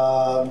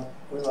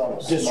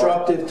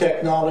 disruptive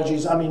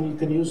technologies. I mean, you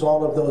can use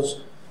all of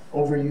those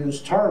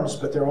overused terms,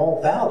 but they're all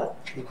valid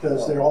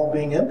because they're all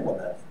being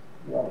implemented.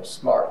 You want a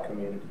smart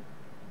community.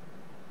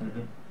 A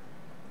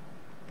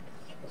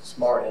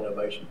smart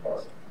innovation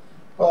park.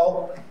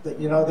 Well,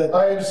 You know, that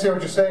I understand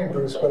what you're saying,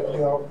 Bruce, but you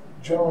know,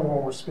 generally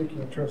when we're speaking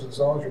in terms of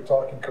zones, you're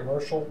talking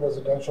commercial,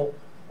 residential,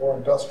 or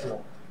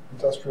industrial.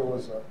 Industrial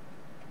is a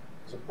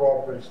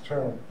broad-based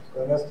term,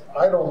 and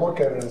I don't look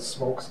at it as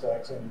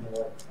smokestacks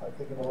anymore. I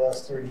think in the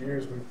last 30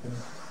 years we've been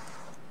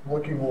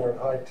looking more at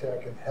high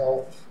tech and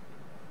health,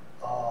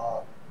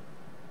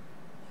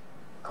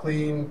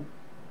 clean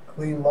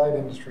light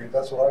industry.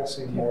 That's what I've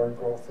seen more in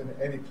growth in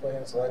any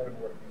plans that I've been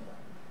working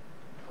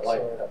on. I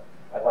like that.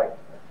 I like that.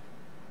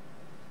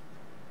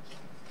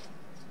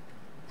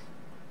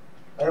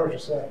 I know what you're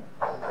saying.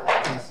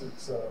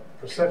 It's a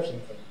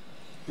perception thing.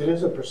 it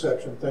is a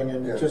perception thing,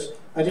 and Yeah.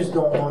 I just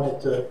don't want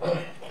it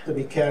to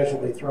be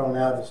casually thrown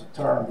out as a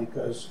term,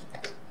 because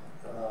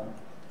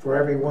for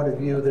every one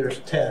of you, there's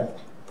 10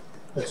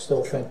 that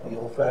still think the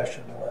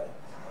old-fashioned way.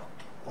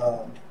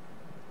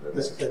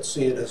 That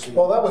see it as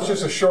Well, that was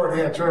just a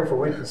shorthand term for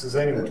weaknesses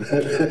anyway.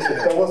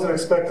 That wasn't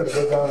expected to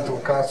go down into a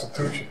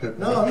constitution.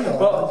 no.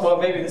 Well,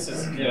 maybe this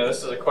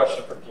is a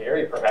question for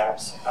Gary,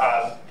 perhaps,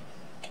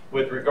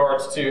 with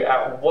regards to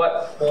at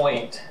what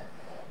point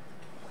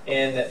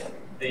in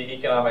the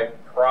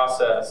economic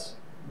process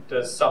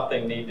does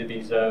something need to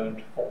be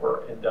zoned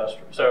for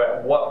industrial? So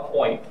at what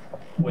point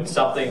would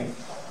something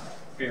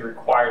be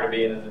required to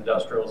be in an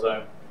industrial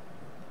zone?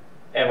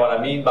 And what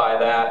I mean by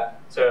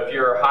that, so if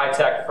you're a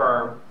high-tech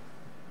firm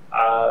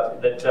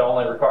that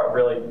only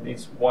really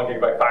needs 1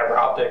 gigabyte fiber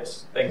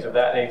optics, things of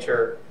that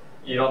nature,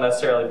 you don't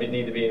necessarily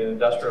need to be in an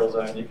industrial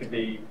zone. You could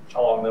be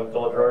along the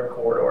Village Road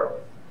corridor.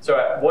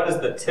 So what is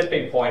the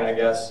tipping point, I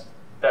guess,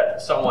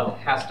 that someone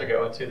has to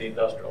go into the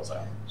industrial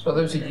zone? So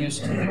there's a use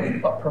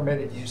table, a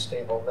permitted use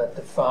table that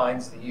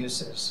defines the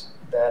uses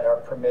that are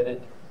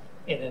permitted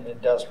in an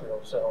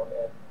industrial zone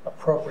and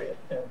appropriate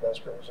in an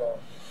industrial zone,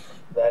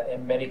 that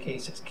in many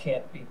cases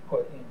can't be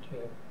put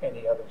into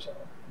any other zone.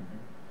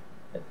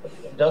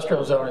 The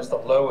industrial zone is the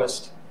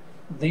lowest,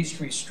 least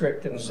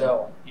restrictive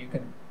zone. You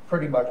can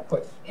pretty much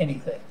put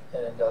anything in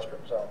an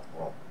industrial zone,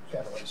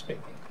 generally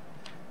speaking.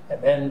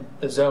 And then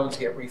the zones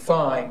get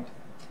refined,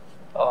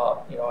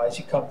 as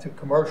you come through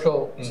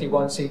commercial,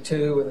 C1,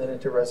 C2, and then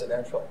into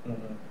residential,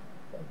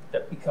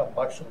 that become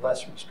much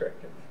less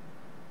restrictive.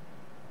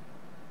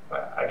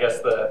 I guess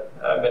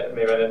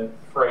maybe I didn't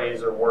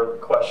phrase or word the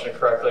question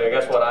correctly. I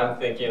guess what I'm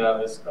thinking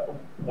of is,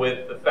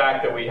 with the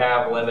fact that we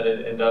have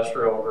limited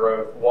industrial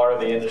growth, what are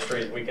the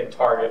industries we can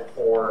target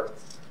for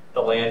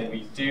the land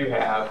we do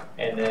have?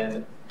 And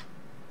then,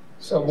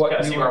 So what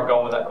kind of see where I'm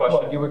going with that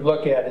question? What you would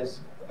look at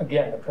is,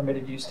 again, the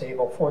permitted use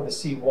table for the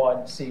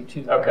C1,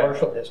 C2 Okay.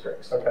 commercial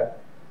districts. Okay.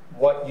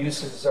 What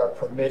uses are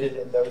permitted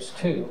in those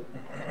two?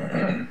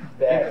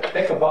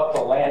 Think about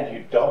the land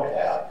you don't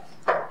have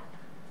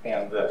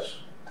and this.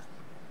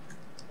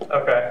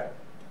 Okay.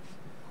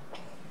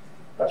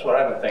 That's what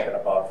I've been thinking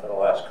about for the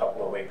last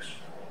couple of weeks.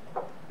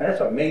 And it's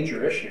a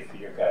major issue for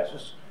you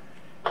guys.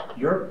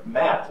 Your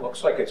map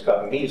looks like it's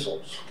got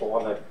measles, the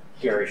one that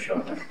Gary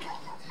showed me.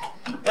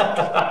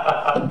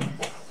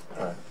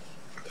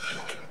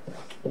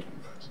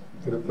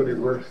 Could have put it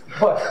worse.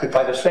 But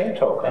by the same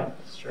token,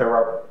 there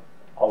are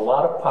a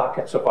lot of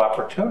pockets of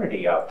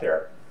opportunity out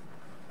there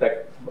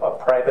that a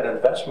private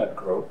investment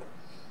group,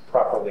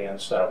 properly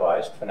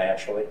incentivized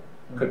financially,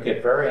 could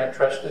get very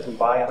interested in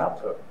buying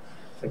up to.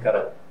 They got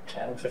a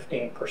 10,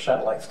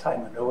 15%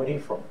 lifetime annuity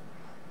from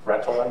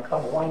rental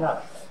income, why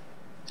not?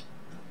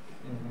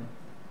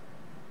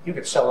 You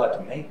could sell that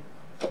to me.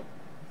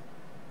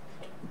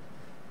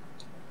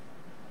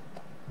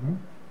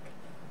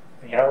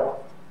 You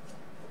know,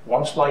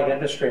 once light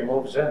industry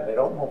moves in, they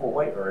don't move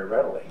away very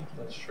readily.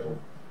 That's true.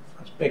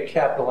 It's a big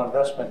capital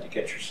investment to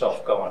get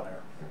yourself going there.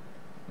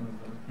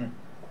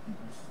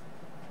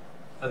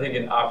 I think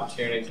in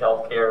opportunities,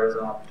 healthcare is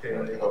an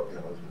opportunity.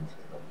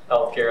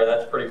 Healthcare,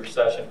 that's pretty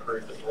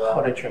recession-proof as well.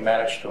 How did you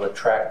manage to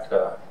attract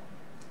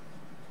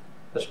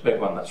this big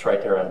one that's right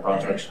there on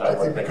Brunswick I side?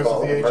 What think do they because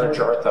call of the it? aging- Merge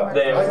Ortho.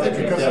 I think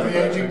because of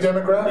the aging The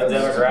demographics.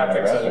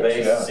 demographics, and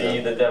they Yeah. see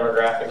the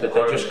demographic Did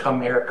they growth. just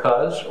come here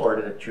cause, or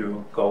did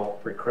you go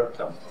recruit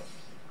them?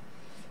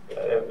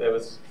 It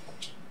was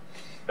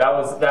that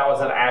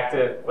was an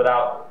active,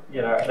 without,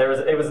 you know, there was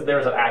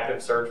an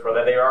active search for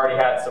that. They already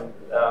had some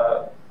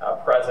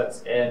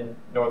presence in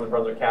northern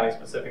Brunswick County,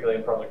 specifically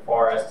in Brunswick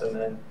Forest, and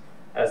then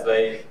as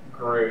they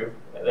grew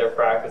their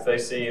practice, they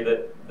see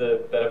that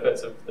the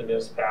benefits of the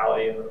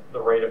municipality and the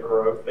rate of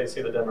growth. They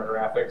see the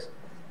demographics,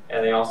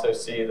 and they also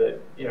see that,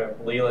 you know,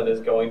 Leland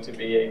is going to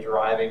be a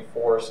driving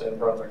force in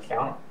Brunswick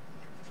County,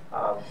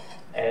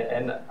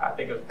 and I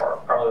think it was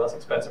probably less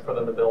expensive for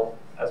them to build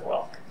as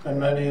well. And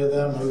many of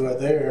them who are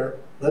there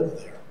live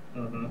there.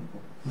 Mm-hmm.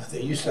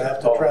 They used to have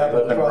to Oh, they travel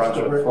live in across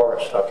the Brunswick river.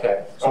 Forest,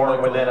 okay.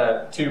 Or within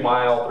a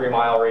 2-mile,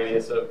 3-mile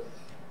radius of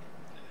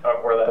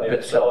where that A new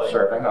bit facility.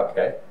 self-serving,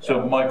 okay.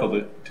 So Michael,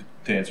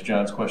 to answer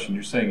John's question,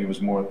 you're saying it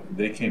was more,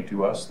 they came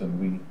to us than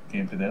we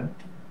came to them?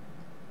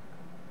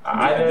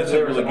 I know That's a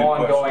there was really good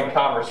ongoing question.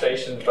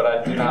 conversations, but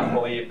I do not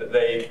believe that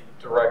they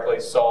directly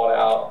sought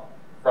out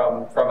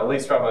from at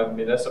least from a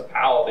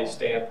municipality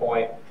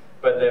standpoint,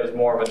 but there was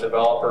more of a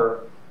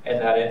developer and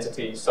that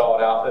entity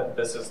sought out that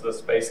this is the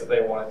space that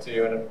they wanted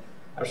to. And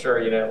I'm sure,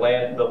 you know,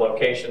 the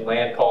location,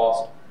 land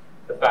cost,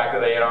 the fact that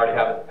they had already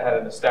had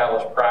an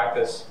established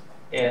practice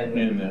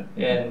in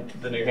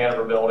the New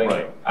Hanover building,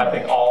 Right. I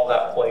think all of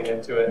that played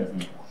into it.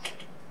 Mhm.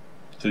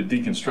 So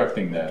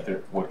deconstructing that,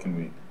 what can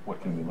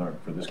we learn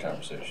for this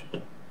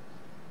conversation?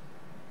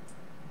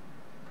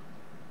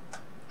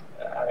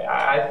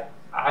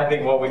 I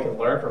think what we can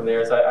learn from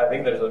there is I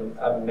think there's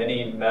a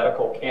mini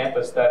medical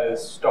campus that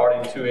is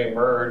starting to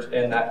emerge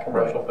in that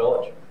commercial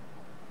village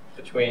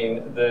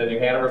between the New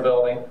Hanover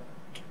building,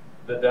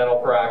 the dental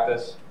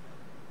practice,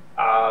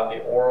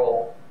 the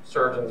oral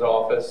surgeon's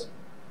office,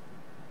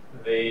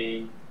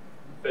 the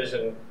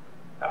vision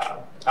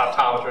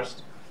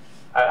optometrist.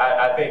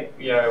 I think,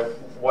 you know,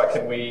 what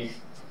can we,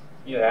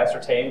 you know,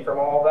 ascertain from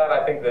all of that?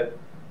 I think that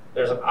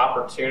there's an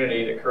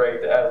opportunity to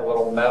create as a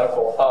little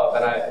medical hub,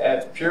 and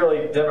it's purely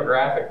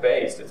demographic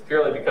based. It's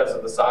purely because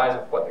of the size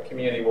of what the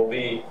community will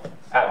be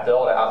at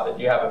build out, that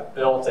you have a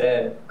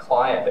built-in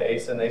client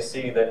base, and they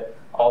see that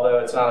although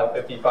it's not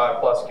a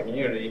 55+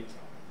 community,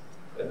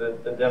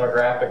 the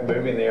demographic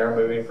moving there,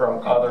 moving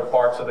from other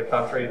parts of the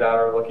country that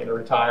are looking to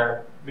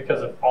retire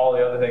because of all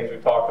the other things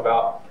we've talked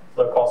about,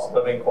 low cost of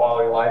living,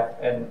 quality of life,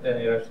 and you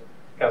know,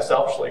 kind of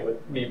selfishly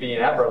with me being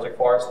at Brunswick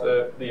Forest,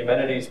 the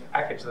amenities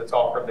package that's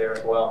offered there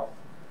as well.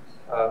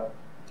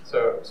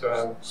 So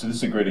this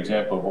is a great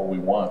example of what we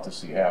want to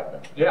see happen.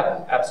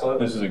 yeah,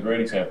 absolutely. This is a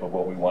great example of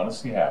what we want to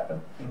see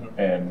happen. Mhm.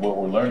 And what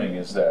we're learning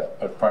is that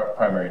a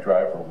primary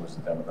driver was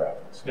the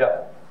demographics. Yeah,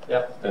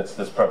 yeah, That's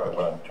probably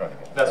what I'm trying to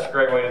get at. that's a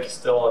great way to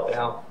distill it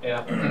down.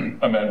 Yeah.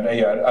 I mean,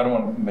 yeah, I don't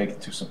want to make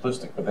it too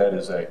simplistic, but that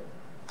is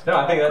No,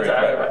 I think that's. Great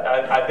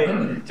driver. I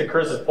think to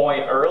Chris's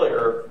point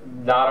earlier,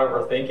 not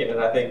overthinking it.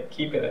 I think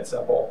keeping it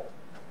simple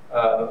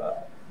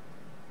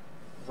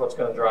is what's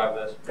going to drive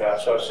this. Yeah,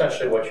 so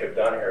essentially what you've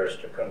done here is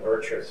to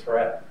convert your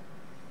threat.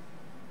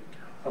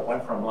 It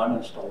went from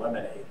lemons to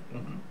lemonade.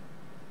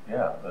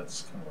 yeah,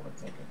 that's kind of what I'm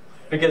thinking.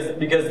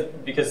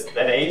 Because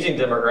an aging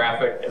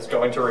demographic is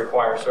going to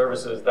require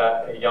services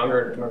that a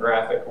younger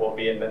demographic will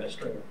be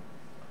administering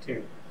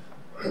to.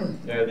 You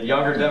know, the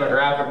younger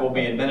demographic will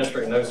be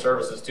administering those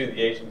services to the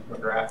aging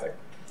demographic.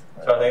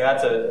 So I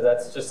think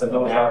that's just And a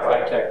those are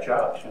high-tech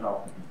jobs, you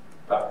know,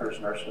 doctors,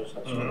 nurses,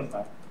 that sort of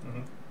thing.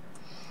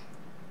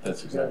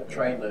 That's You got exactly to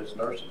train those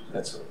nurses at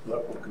That's- the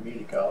local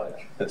community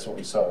college. That's what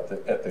we saw at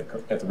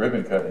the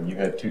ribbon cutting. You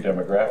had two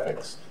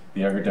demographics. The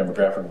younger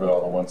demographic were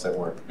all the ones that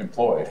were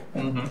employed,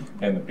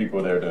 and the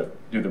people there to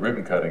do the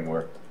ribbon cutting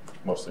were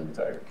mostly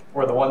retired.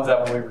 We're the ones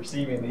that will be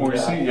receiving the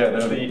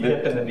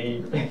hip and the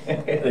knee.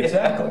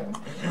 Exactly.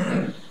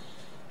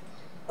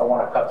 I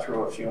want to cut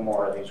through a few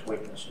more of these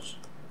weaknesses.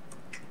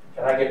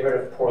 Can I get rid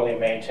of poorly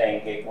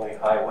maintained gateway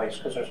highways?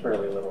 Because there's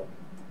really little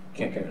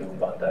you can do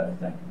about that, I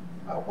think.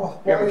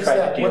 Well, You ever why is tried to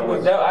that? deal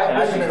with- Wait a minute,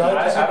 I I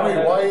disagree.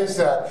 don't- Why is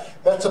that?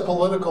 That's a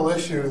political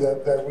issue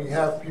that we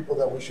have people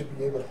that we should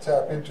be able to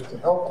tap into to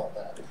help on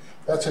that.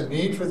 That's a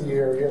need for the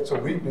area, it's a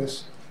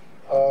weakness.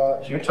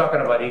 So you're talking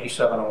about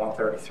 87 and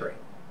 133.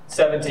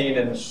 17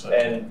 and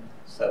 17.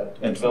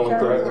 And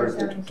Village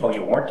Road. Oh,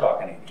 you weren't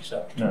talking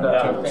 87.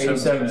 No,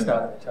 87 is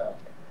not in the top.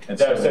 And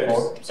So,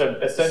 74? so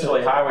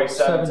essentially Highway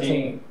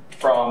 17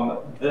 from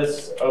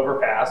this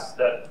overpass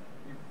that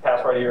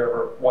pass right here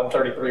over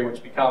 133,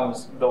 which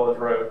becomes Village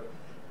Road,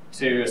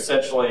 to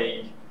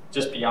essentially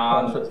just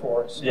beyond.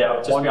 Yeah,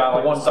 just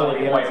beyond like the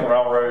Sunny Point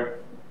Railroad.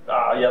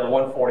 Yeah, the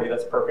 140,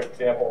 that's a perfect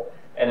example.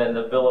 And then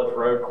the Village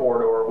Road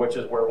corridor, which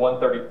is where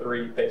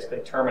 133 basically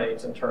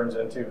terminates and turns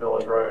into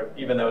Village Road,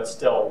 even though it's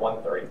still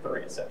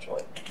 133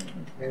 essentially.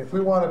 I mean, if we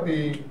want to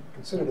be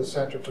considered a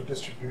center for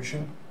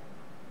distribution,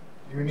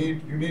 you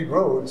need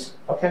roads.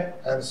 Okay.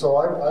 And so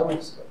I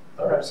would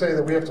say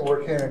that we have to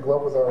work hand in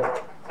glove with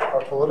our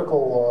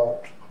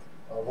political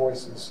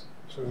voices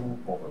to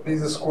be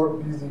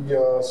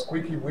the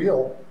squeaky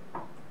wheel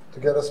to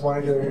get us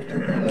money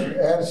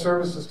and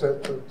services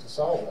to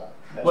solve that.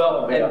 That's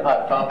Well, going to be a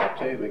hot topic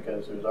too,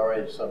 because there's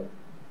already some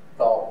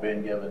thought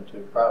being given to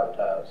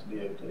privatize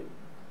DOT.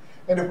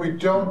 And if we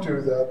don't do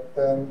that,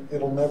 then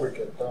it'll never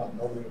get done.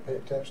 Nobody will pay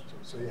attention to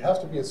it. So you have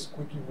to be a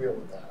squeaky wheel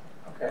with that.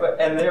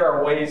 Okay. And there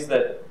are ways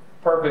that,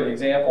 perfect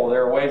example,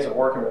 there are ways of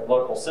working with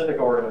local civic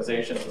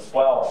organizations as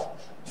well.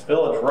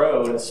 Village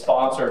Road is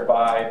sponsored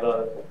by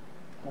the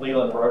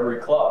Leland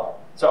Rotary Club.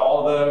 So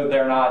although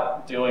they're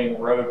not doing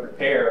road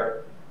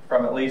repair,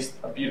 from at least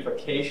a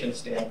beautification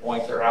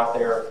standpoint, they're out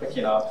there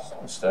picking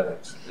up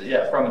Aesthetics.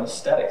 Yeah, from an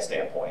aesthetic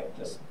standpoint,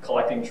 just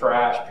collecting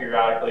trash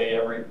periodically,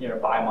 every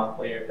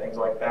bi-monthly or things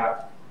like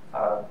that.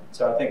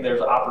 So I think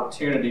there's an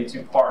opportunity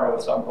to partner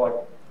with something like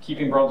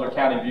Keeping Brunswick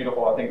County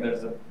Beautiful. I think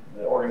there's the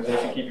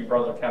organization Keeping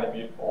Brunswick County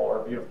Beautiful, or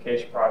a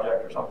beautification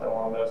project or something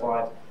along those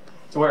lines.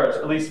 To where,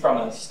 at least from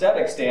an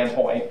aesthetic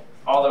standpoint,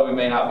 although we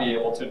may not be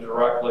able to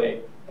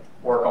directly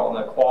work on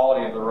the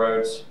quality of the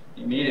roads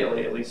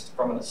immediately, at least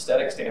from an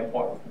aesthetic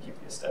standpoint, we can keep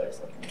the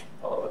aesthetics looking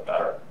a little bit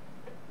better.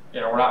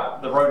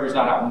 The Rotary's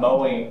not out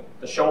mowing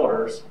the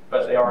shoulders,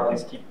 but they are at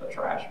least keeping the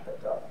trash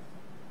picked up.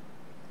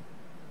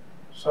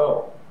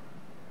 So,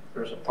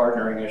 there's a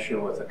partnering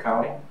issue with the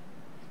county,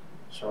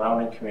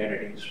 surrounding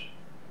communities,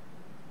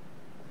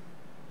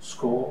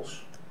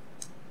 schools,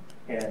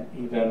 and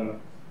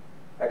even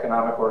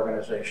economic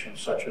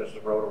organizations such as the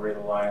Rotary,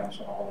 the Lions,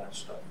 and all that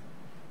stuff.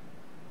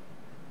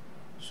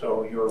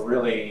 So you're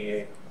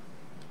really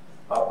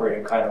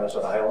operating kind of as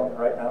an island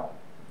right now?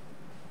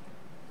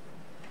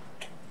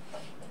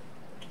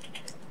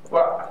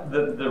 Well,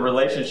 the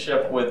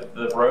relationship with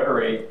the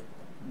Rotary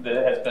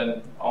that has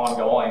been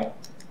ongoing,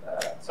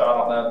 so I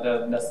don't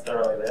know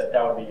necessarily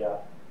that would be,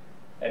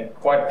 and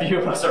quite a few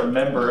of us are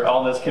members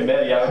on this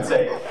committee. I would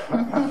say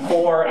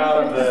 4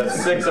 out of the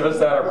 6 of us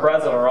that are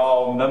present are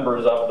all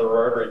members of the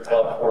Rotary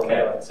Club for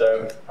Leland.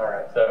 So, all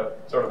right. So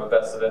sort of a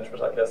vested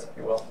interest, I guess, if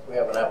you will. We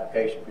have an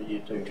application for you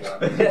too, John.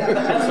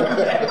 That's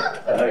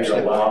okay. I know you're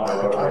along the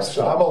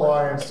Rotary. I'm a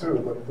Lions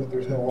too, but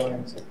there's no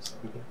Lions here. So.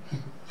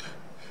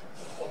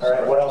 All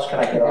right, what else can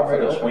I get off of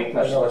this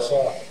weakness I know I list?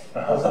 saw.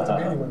 I was at the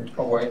meeting when you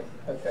Oh, wait,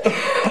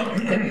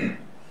 okay.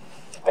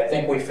 I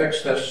think we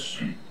fixed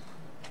this,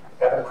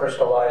 haven't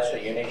crystallized a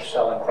unique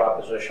selling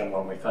proposition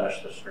when we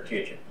finish the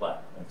strategic plan.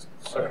 It's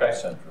Okay.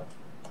 central.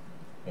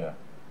 Yeah.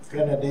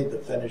 Gonna need to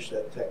finish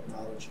that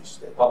technology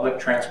statement. Public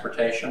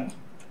transportation,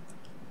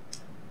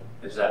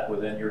 is that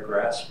within your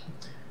grasp?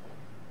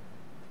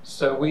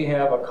 So we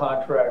have a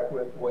contract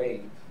with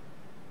Wave,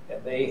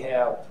 and they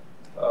have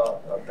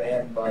a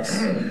van bus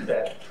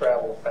that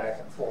travels back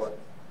and forth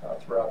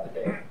throughout the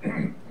day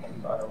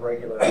on a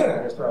regular, I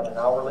guess around an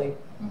hourly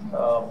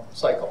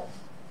cycle.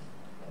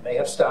 And they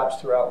have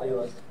stops throughout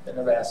Leland and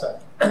Navassa,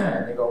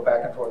 and they go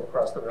back and forth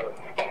across the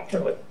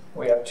river.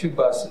 We have 2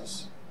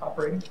 buses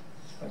operating,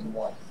 and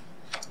 1.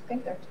 I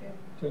think they're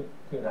two.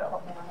 Two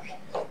now.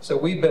 So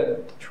we've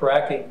been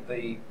tracking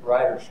the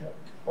ridership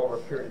over a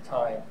period of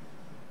time.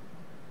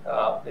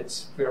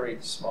 It's very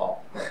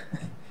small.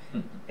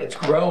 It's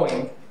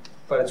growing,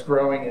 but it's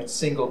growing in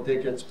single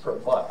digits per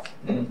month,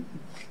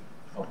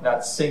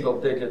 not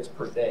single digits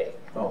per day.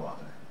 Oh,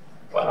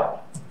 Wow.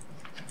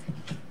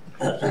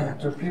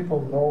 Do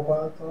people know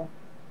about it though?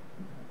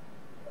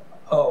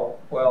 Oh,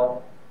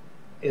 well,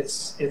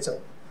 it's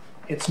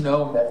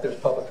known that there's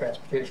public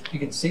transportation. You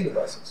can see the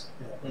buses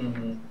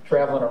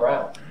traveling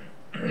around.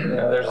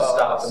 Yeah, there's a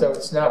stop. So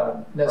it's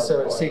not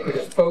necessarily a secret.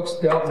 If folks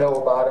don't know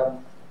about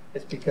them,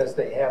 it's because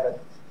they haven't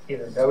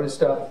either noticed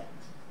them,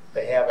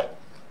 they haven't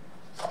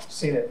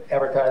seen it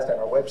advertised on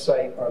our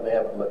website, Or they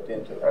haven't looked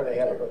into it. or they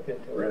haven't looked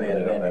into Really it,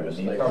 had an interest.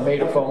 or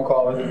made a phone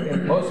call.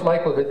 In most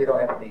likelihood, they don't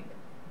have a need.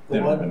 They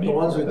don't even need The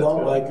ones who it.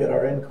 don't like it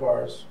are in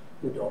cars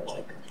who don't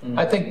like it.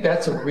 I think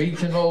that's a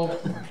regional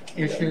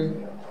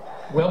issue.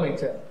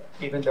 Wilmington,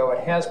 even though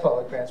it has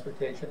public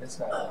transportation, it's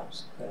not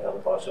ours. The other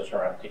buses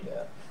are empty.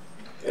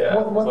 Yeah.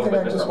 One thing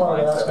I just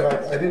wanted to ask, and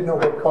I didn't know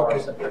what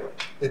Cars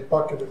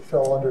bucket it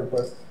fell under,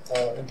 but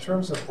in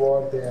terms of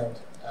broadband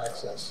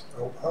access,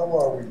 how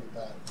are we with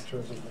that in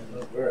terms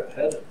of? We're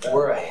ahead of that.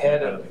 We're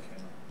ahead of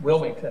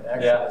Wilmington,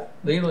 actually. Yeah.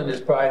 Leland is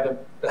probably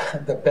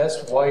the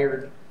best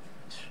wired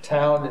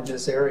town in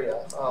this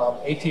area.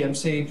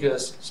 ATMC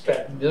just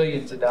spent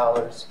millions of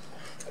dollars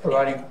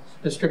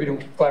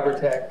distributing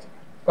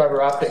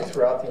fiber optics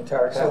throughout the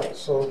entire town.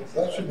 So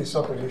that should be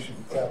something we should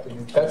be tapping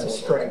into. That's a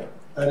strength.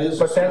 That is.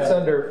 But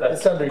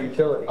it's under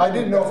utility. I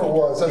didn't know if it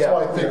was, that's Yeah.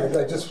 why I figured,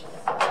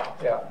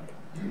 Yeah.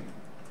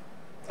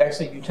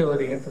 Actually,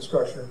 utility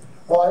infrastructure.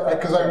 Well,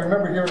 because I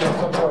remember hearing at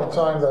some point in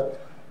time that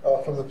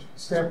from the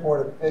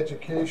standpoint of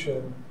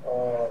education,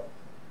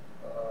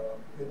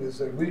 it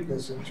is a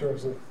weakness in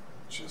terms of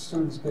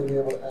students being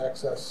able to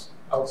access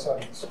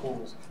outside of the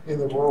schools in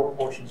the rural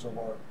portions of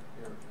our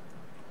area.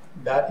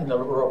 Not in the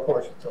rural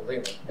portions of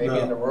Leland, maybe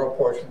in the rural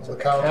portions of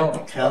the county.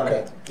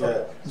 Okay. Yeah.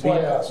 That's why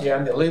I asked. Yeah,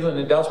 and the Leland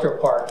Industrial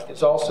Park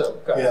is also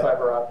got Yeah.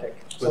 fiber optic.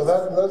 So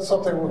that's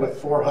something, With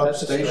 4 hub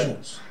That's a strength.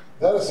 stations.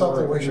 that is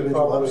something we should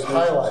Individual probably stations.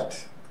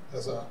 highlight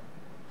as a,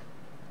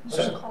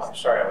 I'm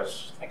sorry, I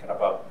was thinking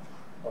about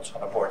what's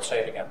on the board. Say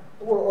it again.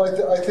 well,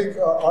 I think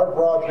our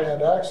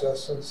broadband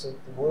access, since the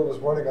world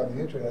is running on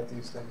the internet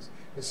these days,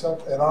 is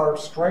something, and our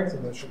strength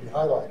in this should be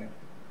highlighted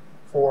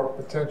for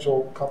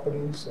potential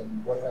companies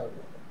and what have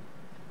you.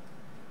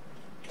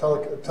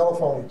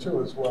 Telephony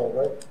too as well,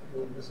 right?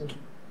 Isn't-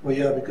 Well,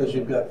 yeah, because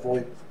you've got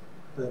VoIP.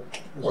 There's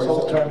So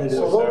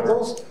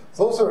alternatives.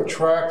 those are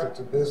attractive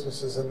to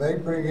businesses, and they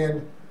bring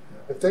in,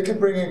 if they can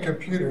bring in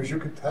computers, you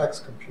could tax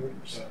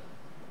computers.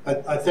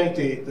 I think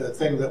the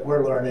thing that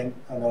we're learning,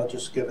 and I'll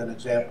just give an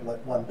example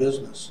at one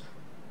business,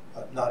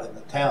 not in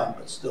the town,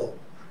 but still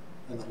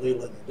in the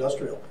Leland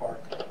Industrial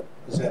Park,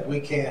 is that we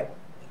can't,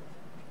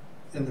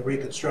 in the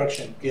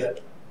reconstruction,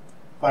 get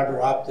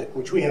fiber optic,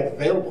 which we have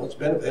available. It's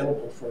been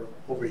available for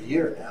over a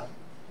year now.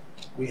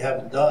 We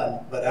haven't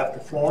done, but after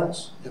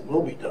Florence, it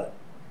will be done,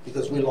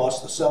 because we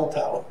lost the cell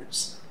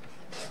towers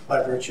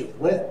by virtue of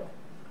wind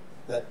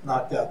that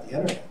knocked out the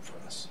internet for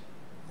us.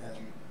 And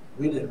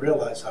we didn't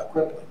realize how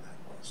crippling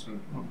that was.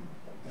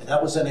 And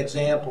that was an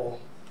example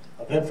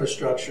of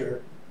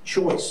infrastructure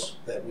choice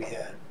that we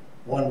had.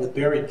 One with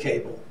buried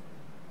cable,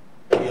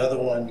 the other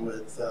one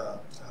with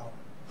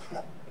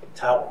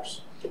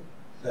towers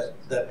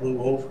that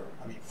blew over.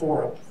 I mean,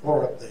 four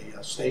of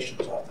the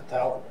stations off the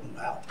tower blew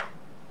out.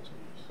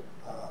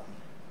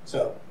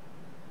 So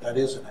that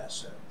is an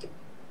asset.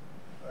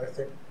 I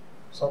think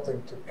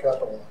something to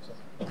capitalize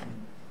on,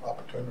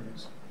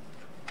 opportunities.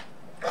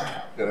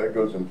 Yeah, that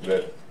goes into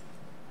that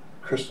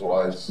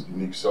crystallized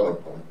unique selling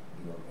point,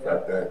 the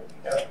fact that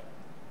Yeah,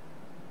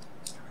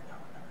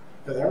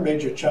 there are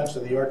major chunks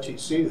of the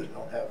RTC that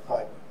don't have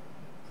fiber.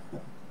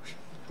 They're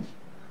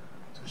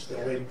still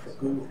waiting for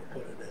Google to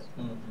put it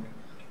in. Mm-hmm.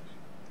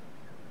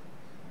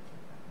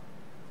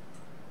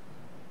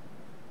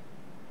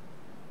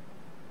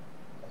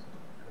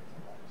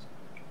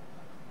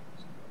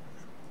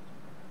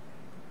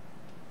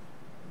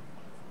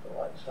 The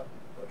lights up.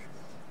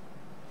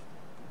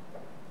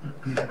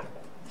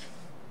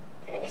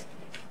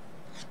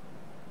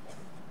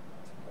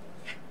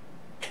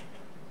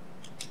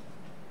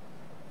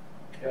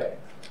 Okay.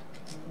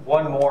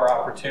 One more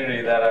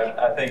opportunity that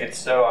I think it's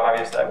so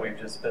obvious that we've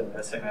just been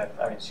missing it.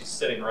 I mean, she's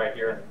sitting right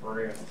here in the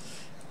room.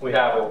 We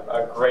have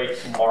a great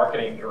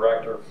marketing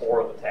director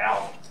for the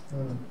town.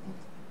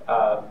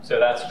 So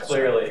that's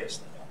clearly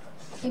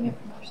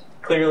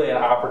an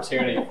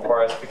opportunity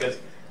for us, because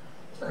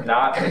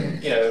not,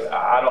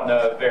 I don't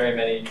know of very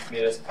many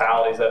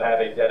municipalities that have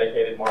a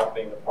dedicated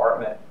marketing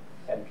department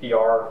and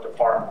PR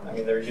department. I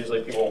mean, there's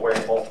usually people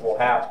wearing multiple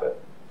hats, but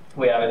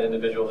we have an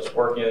individual that's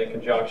working in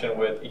conjunction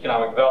with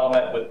economic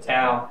development, with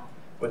town,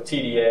 with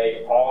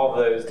TDA, all of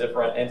those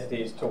different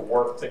entities to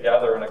work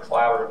together in a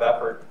collaborative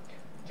effort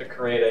to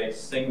create a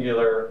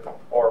singular,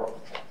 or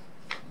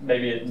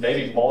maybe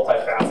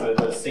multifaceted,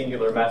 a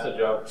singular message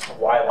of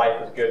why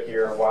life is good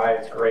here, why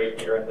it's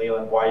great here in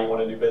Leland, why you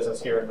want to do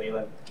business here in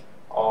Leland,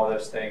 all of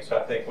those things. So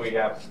I think we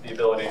have the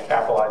ability to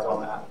capitalize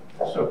on that.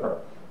 Super.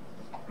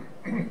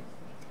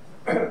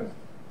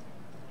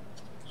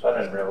 So I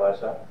didn't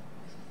realize that.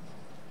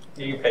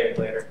 You can pay me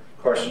later.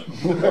 Of course.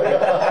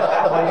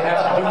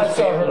 I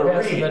saw her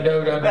passing a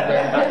note under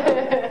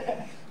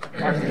there.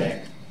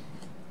 Okay.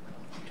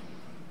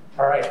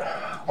 All right.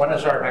 When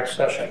is our next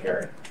session,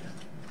 Gary?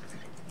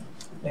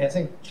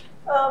 Nancy?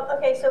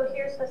 Okay, so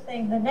here's the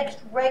thing. The next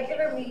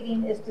regular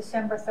meeting is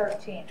December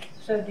 13th.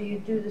 So do you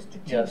do the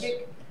strategic?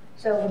 Yes.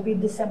 So it'll be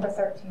December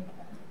 13th.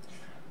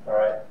 All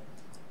right.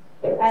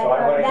 And So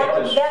I'm going to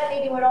get this. that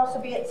meeting would also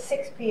be at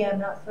 6 p.m.,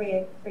 not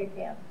 3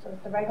 p.m. So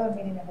the regular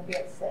meeting, it will be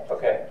at 6.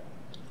 Okay.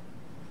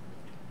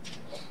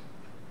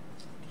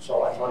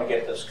 So I'm going to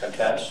get this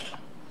condensed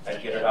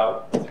and get it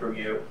out through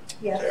you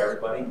Yes. to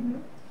everybody.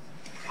 Mhm.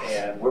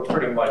 And we're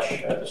pretty much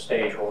at the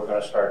stage where we're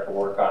going to start to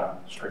work on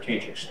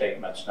strategic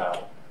statements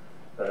now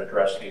that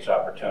address these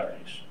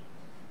opportunities.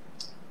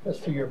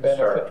 Just for your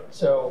benefit.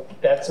 So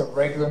that's a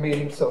regular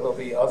meeting, so there'll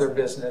be other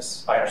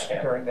business I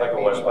understand, during like that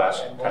it was meeting.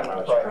 last And time I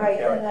was right. here. Right,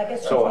 Yeah. and I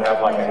guess. So we'll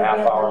have like a strategic half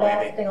planning will be hour the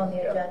last maybe. thing on the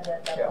Yeah. agenda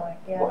at that Yeah. point,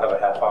 yeah. We'll have a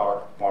half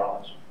hour, more or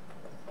less.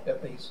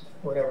 At least,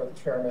 whatever the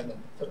chairman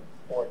and the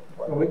board.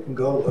 Well, we can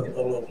go a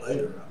little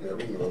later. Yeah,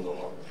 we can go a little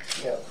longer.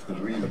 Yeah.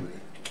 Because we usually,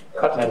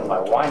 Cutting into my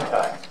wine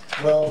time.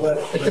 Well, but.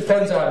 It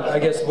depends on, I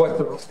guess, what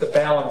the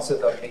balance of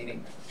the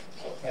meeting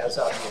has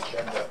on the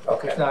agenda.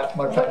 Okay. It's not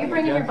much But on you the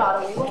bring in your agenda.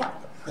 bottle, you will not.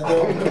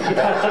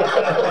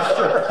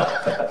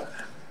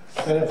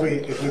 And if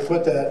we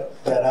put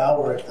that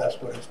hour, if that's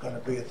what it's gonna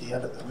be at the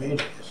end of the meeting,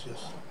 it's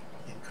just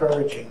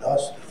encouraging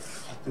us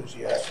to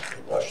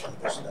enthusiastically rush through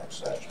this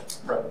next session.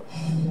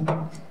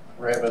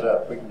 Rev it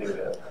up, we can do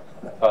that.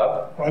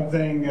 One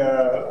thing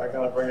I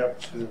gotta bring up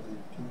to the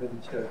committee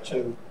here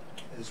too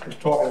is we're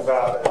talking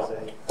about as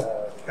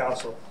a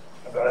council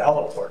about a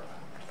heliport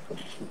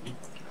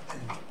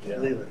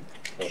in Leland.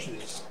 Which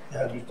is,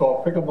 as we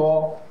thought,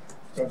 pickleball,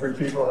 gonna bring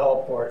people to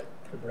heliport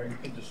to bring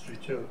industry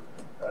too,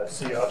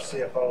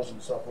 CFOs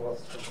and so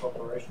forth, to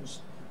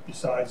corporations,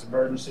 besides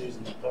emergencies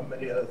and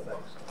many other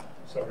things.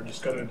 So we're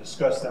just gonna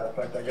discuss that. In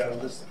fact, I got a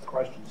list of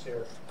questions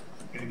here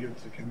I'm gonna give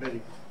to the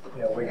committee.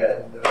 Yeah, we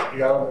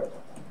got,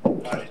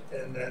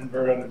 And then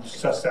we're going to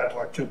discuss that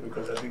one too,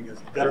 because I think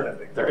it's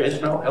definitely. There is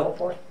no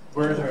heliport?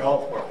 Where is our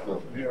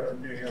heliport? Near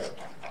here.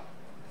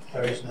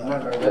 There is none.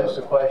 that's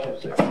the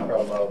questions from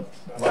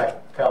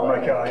Mike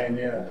Callahan, Callahan.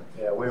 yeah.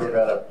 Yeah, we were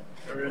gonna,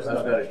 I There was is no.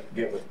 gonna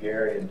get with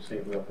Gary and see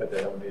if we'll put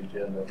that on the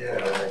agenda for Yeah.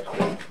 the next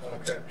week.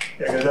 Okay.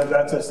 Yeah, because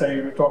that's the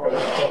thing, we're talking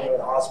about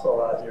the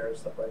hospital out here and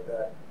stuff like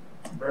that.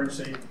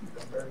 Emergencies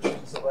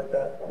and stuff like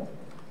that.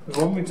 The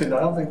Wilmington, I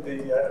don't think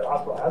the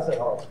hospital has a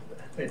heliport.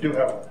 They do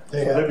have one.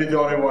 They So have they'd be the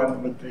only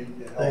one with the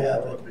They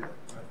have heliport. would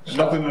be.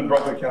 Nothing in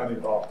Brunswick County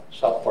at all.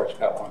 Southport's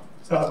got one.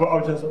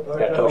 So, just.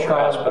 Yeah, Dosher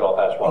Hospital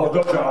has Oh, one.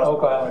 Dosher Hospital.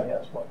 Oak Island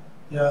has one.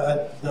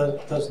 Yeah,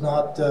 does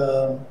not,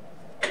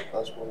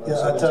 yeah,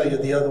 I'll tell you,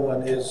 the other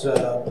one is,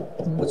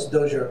 what's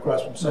Dozier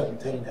across from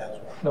 17 has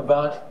one.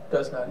 Navant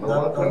does not.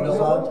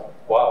 Navant?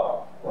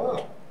 Wow.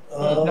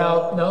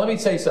 Now, let me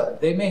say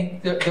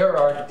something. There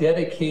are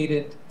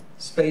dedicated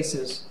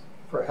spaces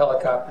for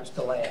helicopters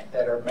to land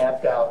that are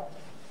mapped out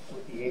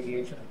with the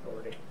aviation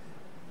authority.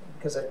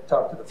 Because I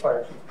talked to the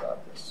fire chief about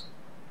this.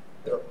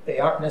 They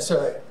aren't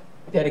necessarily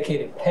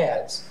dedicated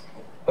pads,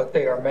 but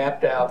they are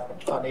mapped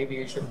out on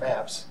aviation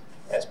maps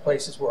as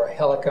places where a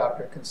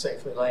helicopter can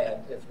safely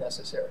land if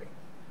necessary.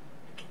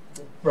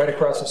 Right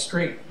across the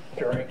street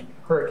during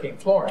Hurricane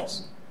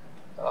Florence,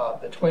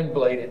 the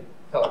twin-bladed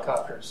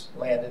helicopters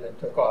landed and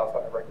took off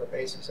on a regular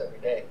basis every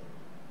day,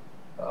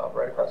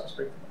 right across the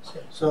street from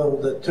us. So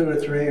the 2 or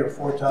 3 or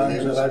 4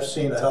 times that I've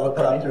seen a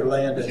helicopter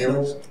land at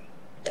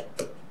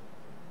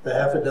the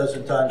half a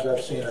dozen times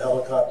I've seen a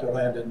helicopter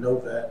land in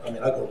Novat, I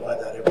mean, I go by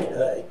that every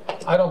day.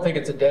 I don't think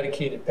it's a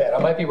dedicated pad. I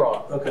might be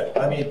wrong. Okay,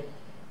 I mean,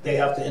 they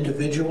have to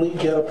individually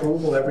get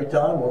approval every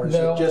time, or is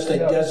No, it just a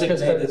no, it's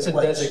just designated that place? it's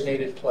a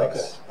designated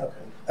place. Okay,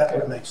 that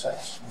would make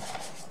sense.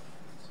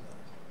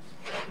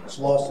 It's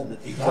lost in the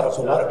details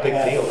of what Not a a big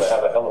pad deal to is.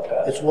 have a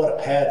helipad. It's what a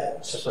pad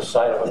It's is. just the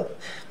side of it.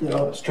 You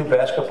know, It's 2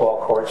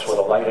 basketball courts with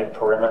a lighted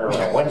perimeter and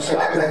a wind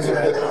sock. that's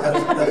right,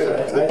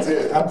 that's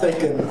right. I'm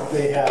thinking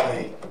they have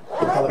a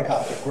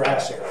helicopter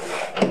grass area.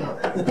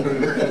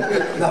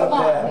 Not a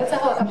Long, pad. it's a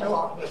helicopter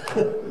long.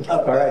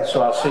 All right,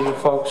 so I'll see you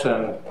folks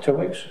in 2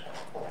 weeks.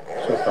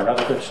 So for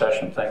another good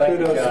session, thank you.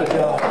 Kudos to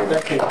John,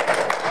 thank you.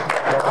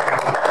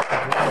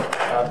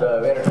 I'd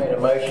entertain a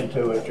motion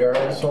to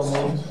adjourn. So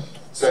moved.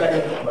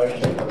 Second.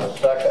 Motion and a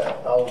second.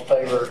 All in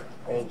favor,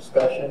 any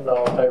discussion?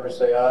 All in favor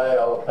say aye.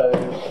 All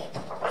opposed,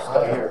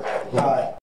 stay here. Aye.